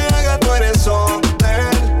 Bebé, no te hagas, tú eres hombre.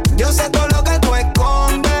 Yo sé todo lo que tú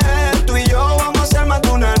escondes. Tú y yo vamos a ser más de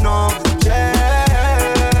una noche.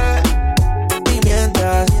 Y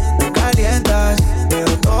mientras me calientas,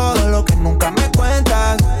 veo todo lo que nunca me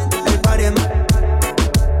cuentas. El party es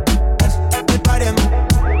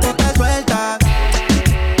tú te sueltas.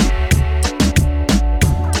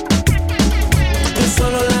 Yo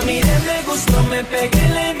solo la miré, me gustó, me pegué,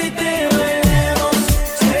 la invité, bailemos.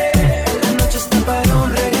 La noche está para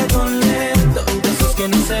un reggaetón lento, de esos que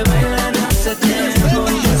no se bailan hace tiempo.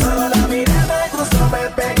 Yo solo la miré, me gustó, me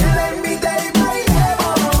pegué, la invité y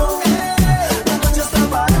bailemos. La noche está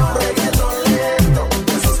para un reggaetón lento,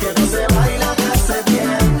 de esos que no se bailan hace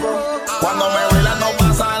tiempo. Cuando me bailan no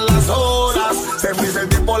pasan las horas. Se me dice el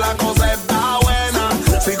tiempo, la cosa está buena.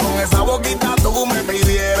 Si con esa boquita tú me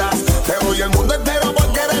pidieras, te doy el mundo entero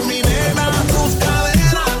porque eres mi nena. Tus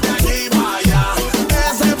caderas de aquí para allá,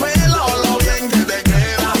 ese pelo lo bien que te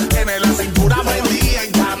queda. Tienes la cintura prendida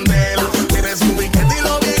en candela, tienes un piquete y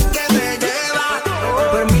lo bien que te queda.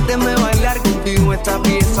 Permíteme bailar contigo esta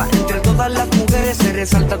pieza. Entre todas las mujeres se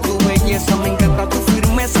resalta tu belleza. Me encanta tu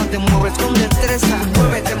firmeza, te mueves con destreza.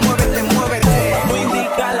 Muévete, muévete, muévete. Muy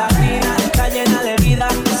rica la fina, está llena de vida.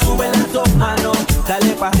 Sube las 2 manos,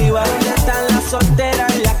 dale pa' arriba. ¿Dónde están las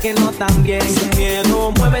solteras y las que no tan bien? Sin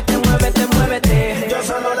miedo, muévete, muévete, muévete. Yo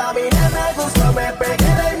solo la miré, me gustó, me pegué,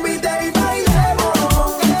 la invité y bailemos.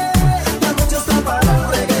 La noche está para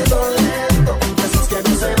un reggaetón lento, esos que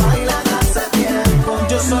no se bailan hace tiempo.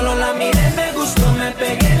 Yo solo la miré, me gustó, me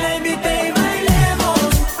pegué, la invité y bailemos.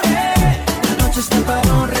 La noche está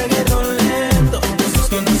para un reggaetón lento, esos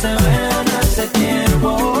que no se bailan hace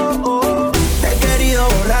tiempo. He querido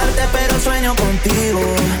borrarte, pero sueño contigo.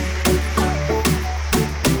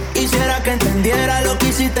 Quisiera que entendiera lo que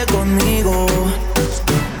hiciste conmigo.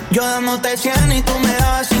 Yo dándote 100 y tú me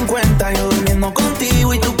dabas 50. Yo durmiendo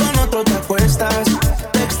contigo y tú con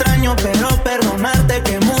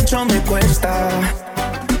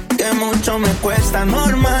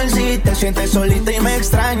sientes solita y me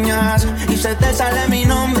extrañas y se te sale mi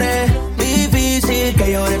nombre. Difícil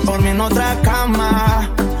que llores por mí en otra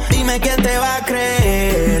cama. Dime quién te va a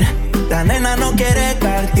creer. La nena no quiere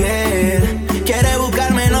Cartier, quiere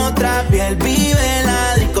buscarme en otra piel. Vive en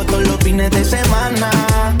la disco todos los fines de semana,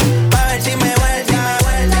 pa' ver si me vuelve.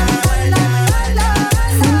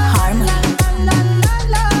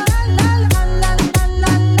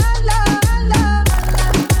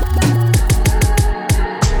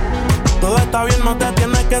 Todo está bien, no te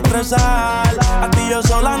tienes que estresar. A ti yo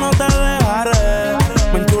sola no te dejaré.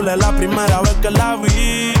 Me enchulé la primera vez que la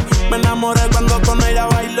vi. Me enamoré cuando con ella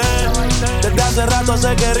bailé. Desde hace rato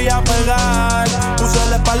se quería pegar. Puse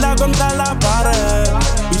la espalda contra la pared.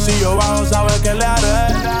 Y si yo bajo, sabes que le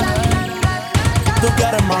haré. Tú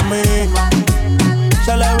quieres, mami.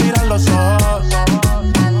 Se le viran los ojos.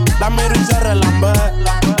 La miro y se relambe.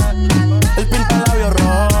 El pinta labios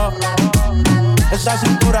rojo. Esa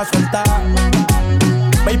cintura suelta.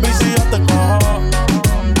 Baby, si yo te cojo,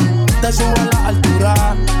 te subo a la altura.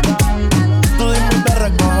 Tú dime y te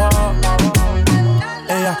recojo.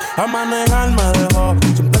 Ella a manejar me dejó.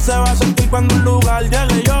 Siempre se va a sentir cuando un lugar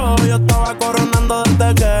llegue yo. Yo estaba coronando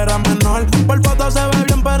desde que era menor. Por foto se ve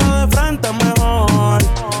bien, pero de frente mejor.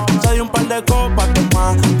 Se dio un par de copas que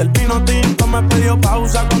más. Del vino tinto me pidió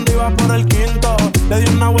pausa cuando iba por el quinto. Le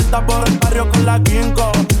di una vuelta por el barrio con la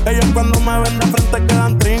quinco. Ellos cuando me ven de frente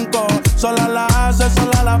quedan trinco. Sola la hace,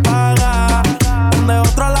 sola la paga. Donde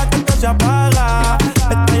otra la que se apaga.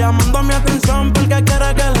 Está llamando mi atención porque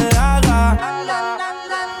quiere que le haga.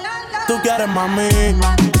 Tú quieres, mami.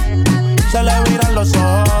 Se le viran los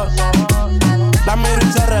ojos. La miro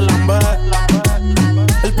y se relambe.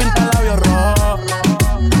 El pinta labios rojo.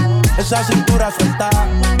 Esa cintura suelta.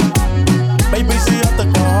 Baby, si yo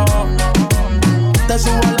te cojo, te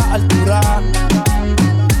subo a la altura.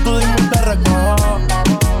 Tú dime y te recojo.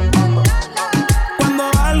 Cuando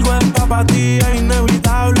algo está para ti es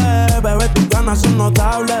inevitable. Bebé, tus ganas son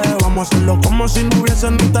notables. Vamos a hacerlo como si no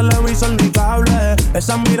hubiese ni televisor ni cable.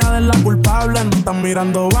 Esa mirada es la culpable. No están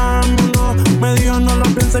mirando, vámonos. Me dijo no lo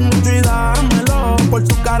pienses mucho y dámelo. Por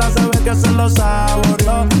su cara se ve que se lo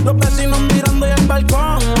saboreó. Los vecinos mirando y el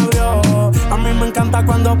balcón abrió. A mí me encanta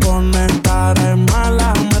cuando pone cara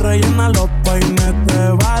mala. Me rellena los peines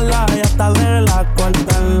de bala. Y hasta de la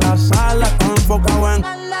cuarta en la sala. Está enfocado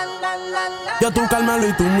en yo, tú, Carmelo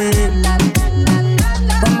y tú, mí.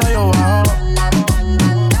 Cuando yo bajo,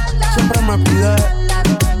 siempre me pide.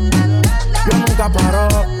 Yo nunca paro.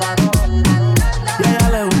 Y a ella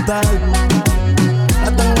le gusta.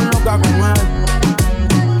 La tengo loca con él.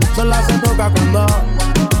 Sola se toca cuando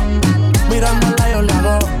mirándola yo le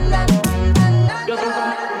hago.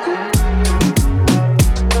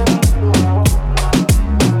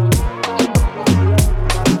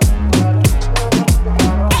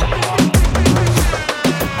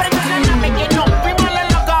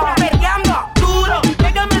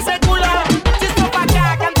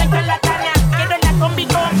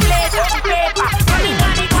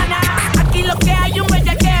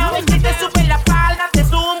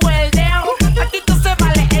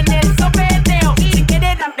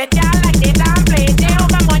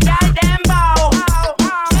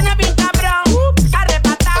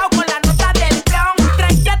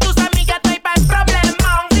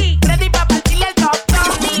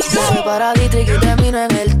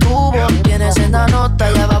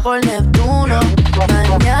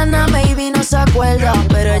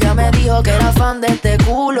 Pero ella me dijo que era fan de este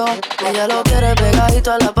culo. Ella lo quiere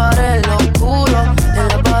pegadito a la pared, lo oscuro.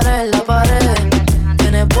 En la pared.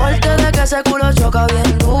 Tiene porte de que ese culo choca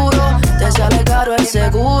bien duro. Te sale caro el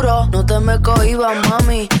seguro. No te me cohibas,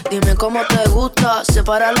 mami. Dime cómo te gusta.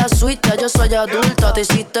 Separa la suite, yo soy adulta. Te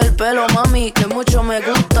hiciste el pelo, mami, que mucho me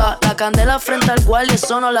gusta. La candela frente al cual y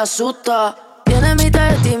eso no la asusta. Tiene mi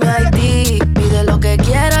test y mi ID. Pide lo que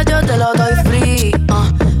quieras, yo te lo doy free.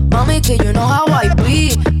 Mami, que you know how I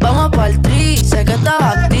be. Vamos pa'l tri, sé que estás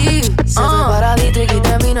active. Se fue para Dietrich y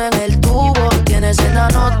terminó en el tubo. Tiene senda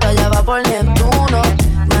nota, ya va por Neptuno.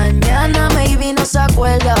 Mañana maybe no se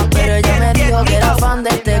acuerda, pero ella me dijo que era fan de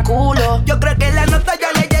este culo. Yo creo que la nota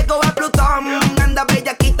ya le llegó a Plutón. Anda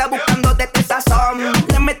bellaquita buscando de este sazón.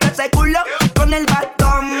 Le mete ese culo con el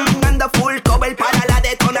bastón. Anda full cover para la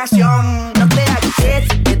detonación. No te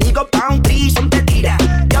hagas, te digo pa' un trillón te tira.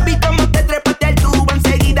 Yo vi cómo te trepaste al tubo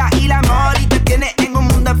enseguida. Y la amor y te tiene en un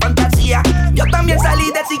mundo de fantasía. Yo también salí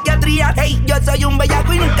de psiquiatría. Hey, yo soy un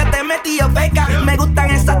bellaco y nunca te he metido feca. Me gustan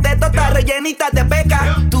esas tetotas rellenitas de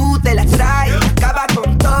peca. Tú te las traes, acaba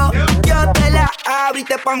con todo. Yo te la abro y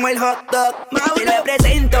te pongo el hot dog. Te le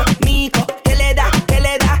presento, mico, ¿qué le da? ¿Qué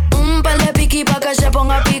le da? Un par de piqui pa' que se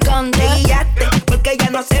ponga picante. Guíate, porque porque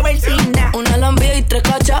ella no se va a ir sin nada. Una lambía y 3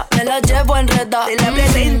 cachas, me la llevo enredada. Te la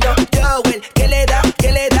presento, Joel, ¿qué le da?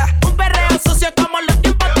 ¿Qué le da? Un perreo sucio como los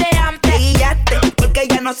tiempos de antes. Y ya porque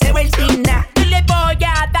ella no se va a ir sin nada. Yo le voy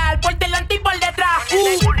a dar por delante y por detrás.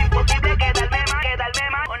 Ese culo imposible quedarme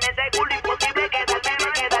más. Con ese culo imposible quedarme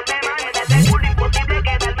más. Ese culo imposible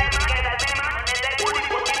quedarme más. Ese culo imposible quedarme más. Ese culo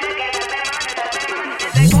imposible quedarme más.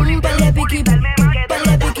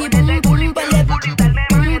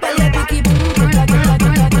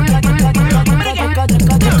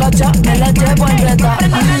 Me la llevo enredada.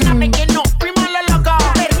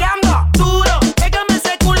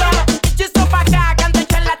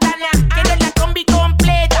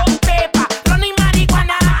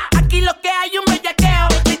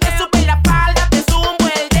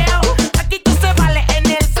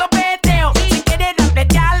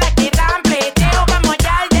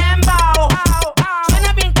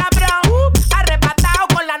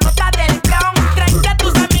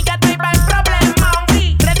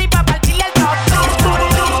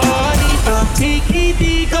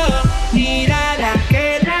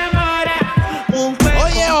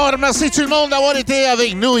 Merci tout le monde d'avoir été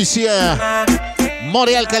avec nous ici à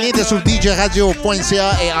Mtl Caliente sur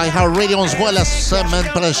DJRadio.ca et iHeartRadio. On se voit la semaine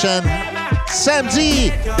prochaine,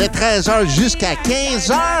 samedi, de 13h jusqu'à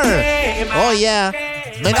 15h. Oh yeah!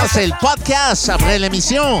 Maintenant, c'est le podcast après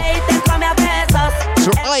l'émission.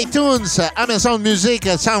 Sur iTunes, Amazon Music,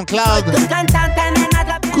 SoundCloud,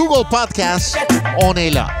 Google Podcast, on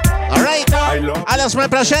est là. All right? À la semaine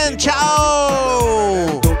prochaine.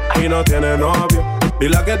 Ciao! Y no tiene novio.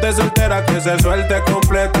 Dile a que te soltera, que se suelte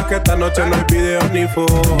completa, que esta noche no hay video ni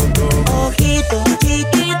foto. Ojitos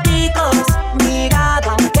chiquiticos,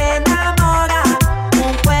 mirada que enamora,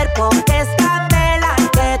 un cuerpo que es candela,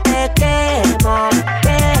 que te quema,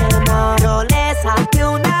 quema. Yo le saqué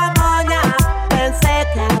una moña, pensé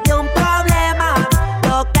que había un problema,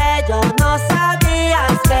 lo que yo no sabía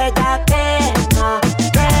es que ella quema,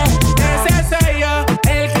 quema. Ese soy yo,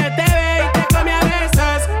 el que te ve y te come a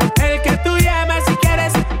besos, el que tú llamas si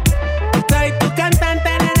quieres. Soy tu cantante,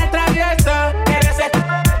 nene travieso.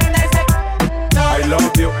 I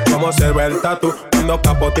love you, como se ve el tatu cuando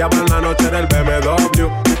capoteaba en la noche del BMW.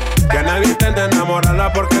 Que nadie intente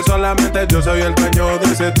enamorarla porque solamente yo soy el dueño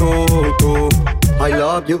de ese tú. I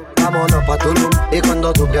love you, vámonos pa' Tulum. Y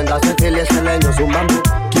cuando tú prendas el fil y ese leño es un bambú.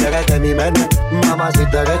 Quieres de mi menú, mamá si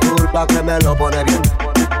te eres culpa que me lo pone bien.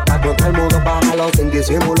 Está contra el mundo, bájalo sin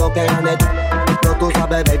disimulo que gané. No tú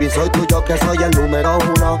sabes, baby, soy tuyo que soy el número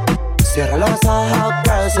 1. Cierra los ojos,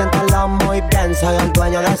 girl, siéntalo muy bien. Soy el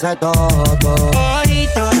dueño de ese todo.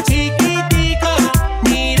 Ojitos chiquiticos,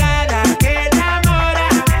 mirada que enamora,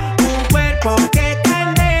 un cuerpo que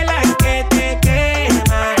candela, que te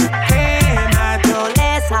quema, quema. Yo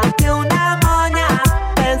le saqué una moña,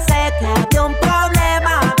 pensé que había un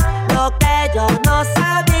problema, lo que yo no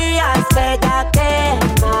sabía es que ella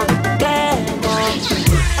quema, quema.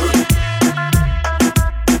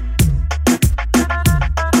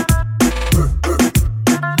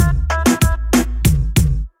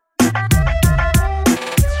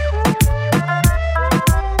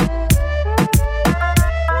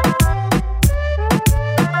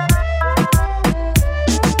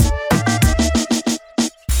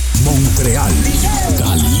 Mtl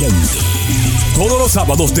Caliente. Todos los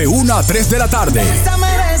sábados de 1 a 3 de la tarde. Bésame,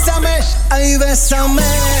 bésame, ay, bésame.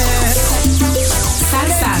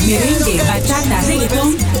 Salsa, merengue, bachata,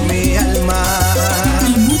 reggaetón Mi alma.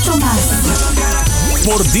 y mucho más.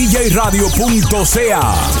 Por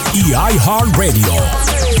DJRadio.ca y iHeartRadio.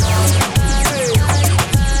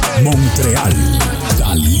 Mtl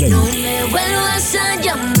Caliente. Me vuelvas a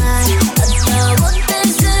llamar, acabo el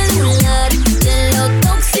celular, de lo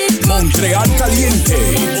tóxico. Mtl Caliente.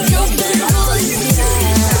 Yo te voy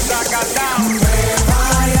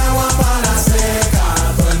Hay agua para la seca,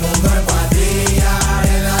 todo el mundo en patilla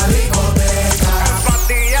en la discoteca.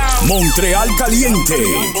 Mtl Caliente.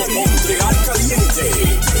 Mtl Caliente.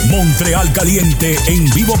 Mtl Caliente en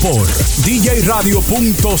vivo por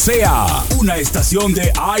DJRadio.ca, una estación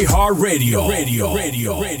de iHeartRadio. Radio.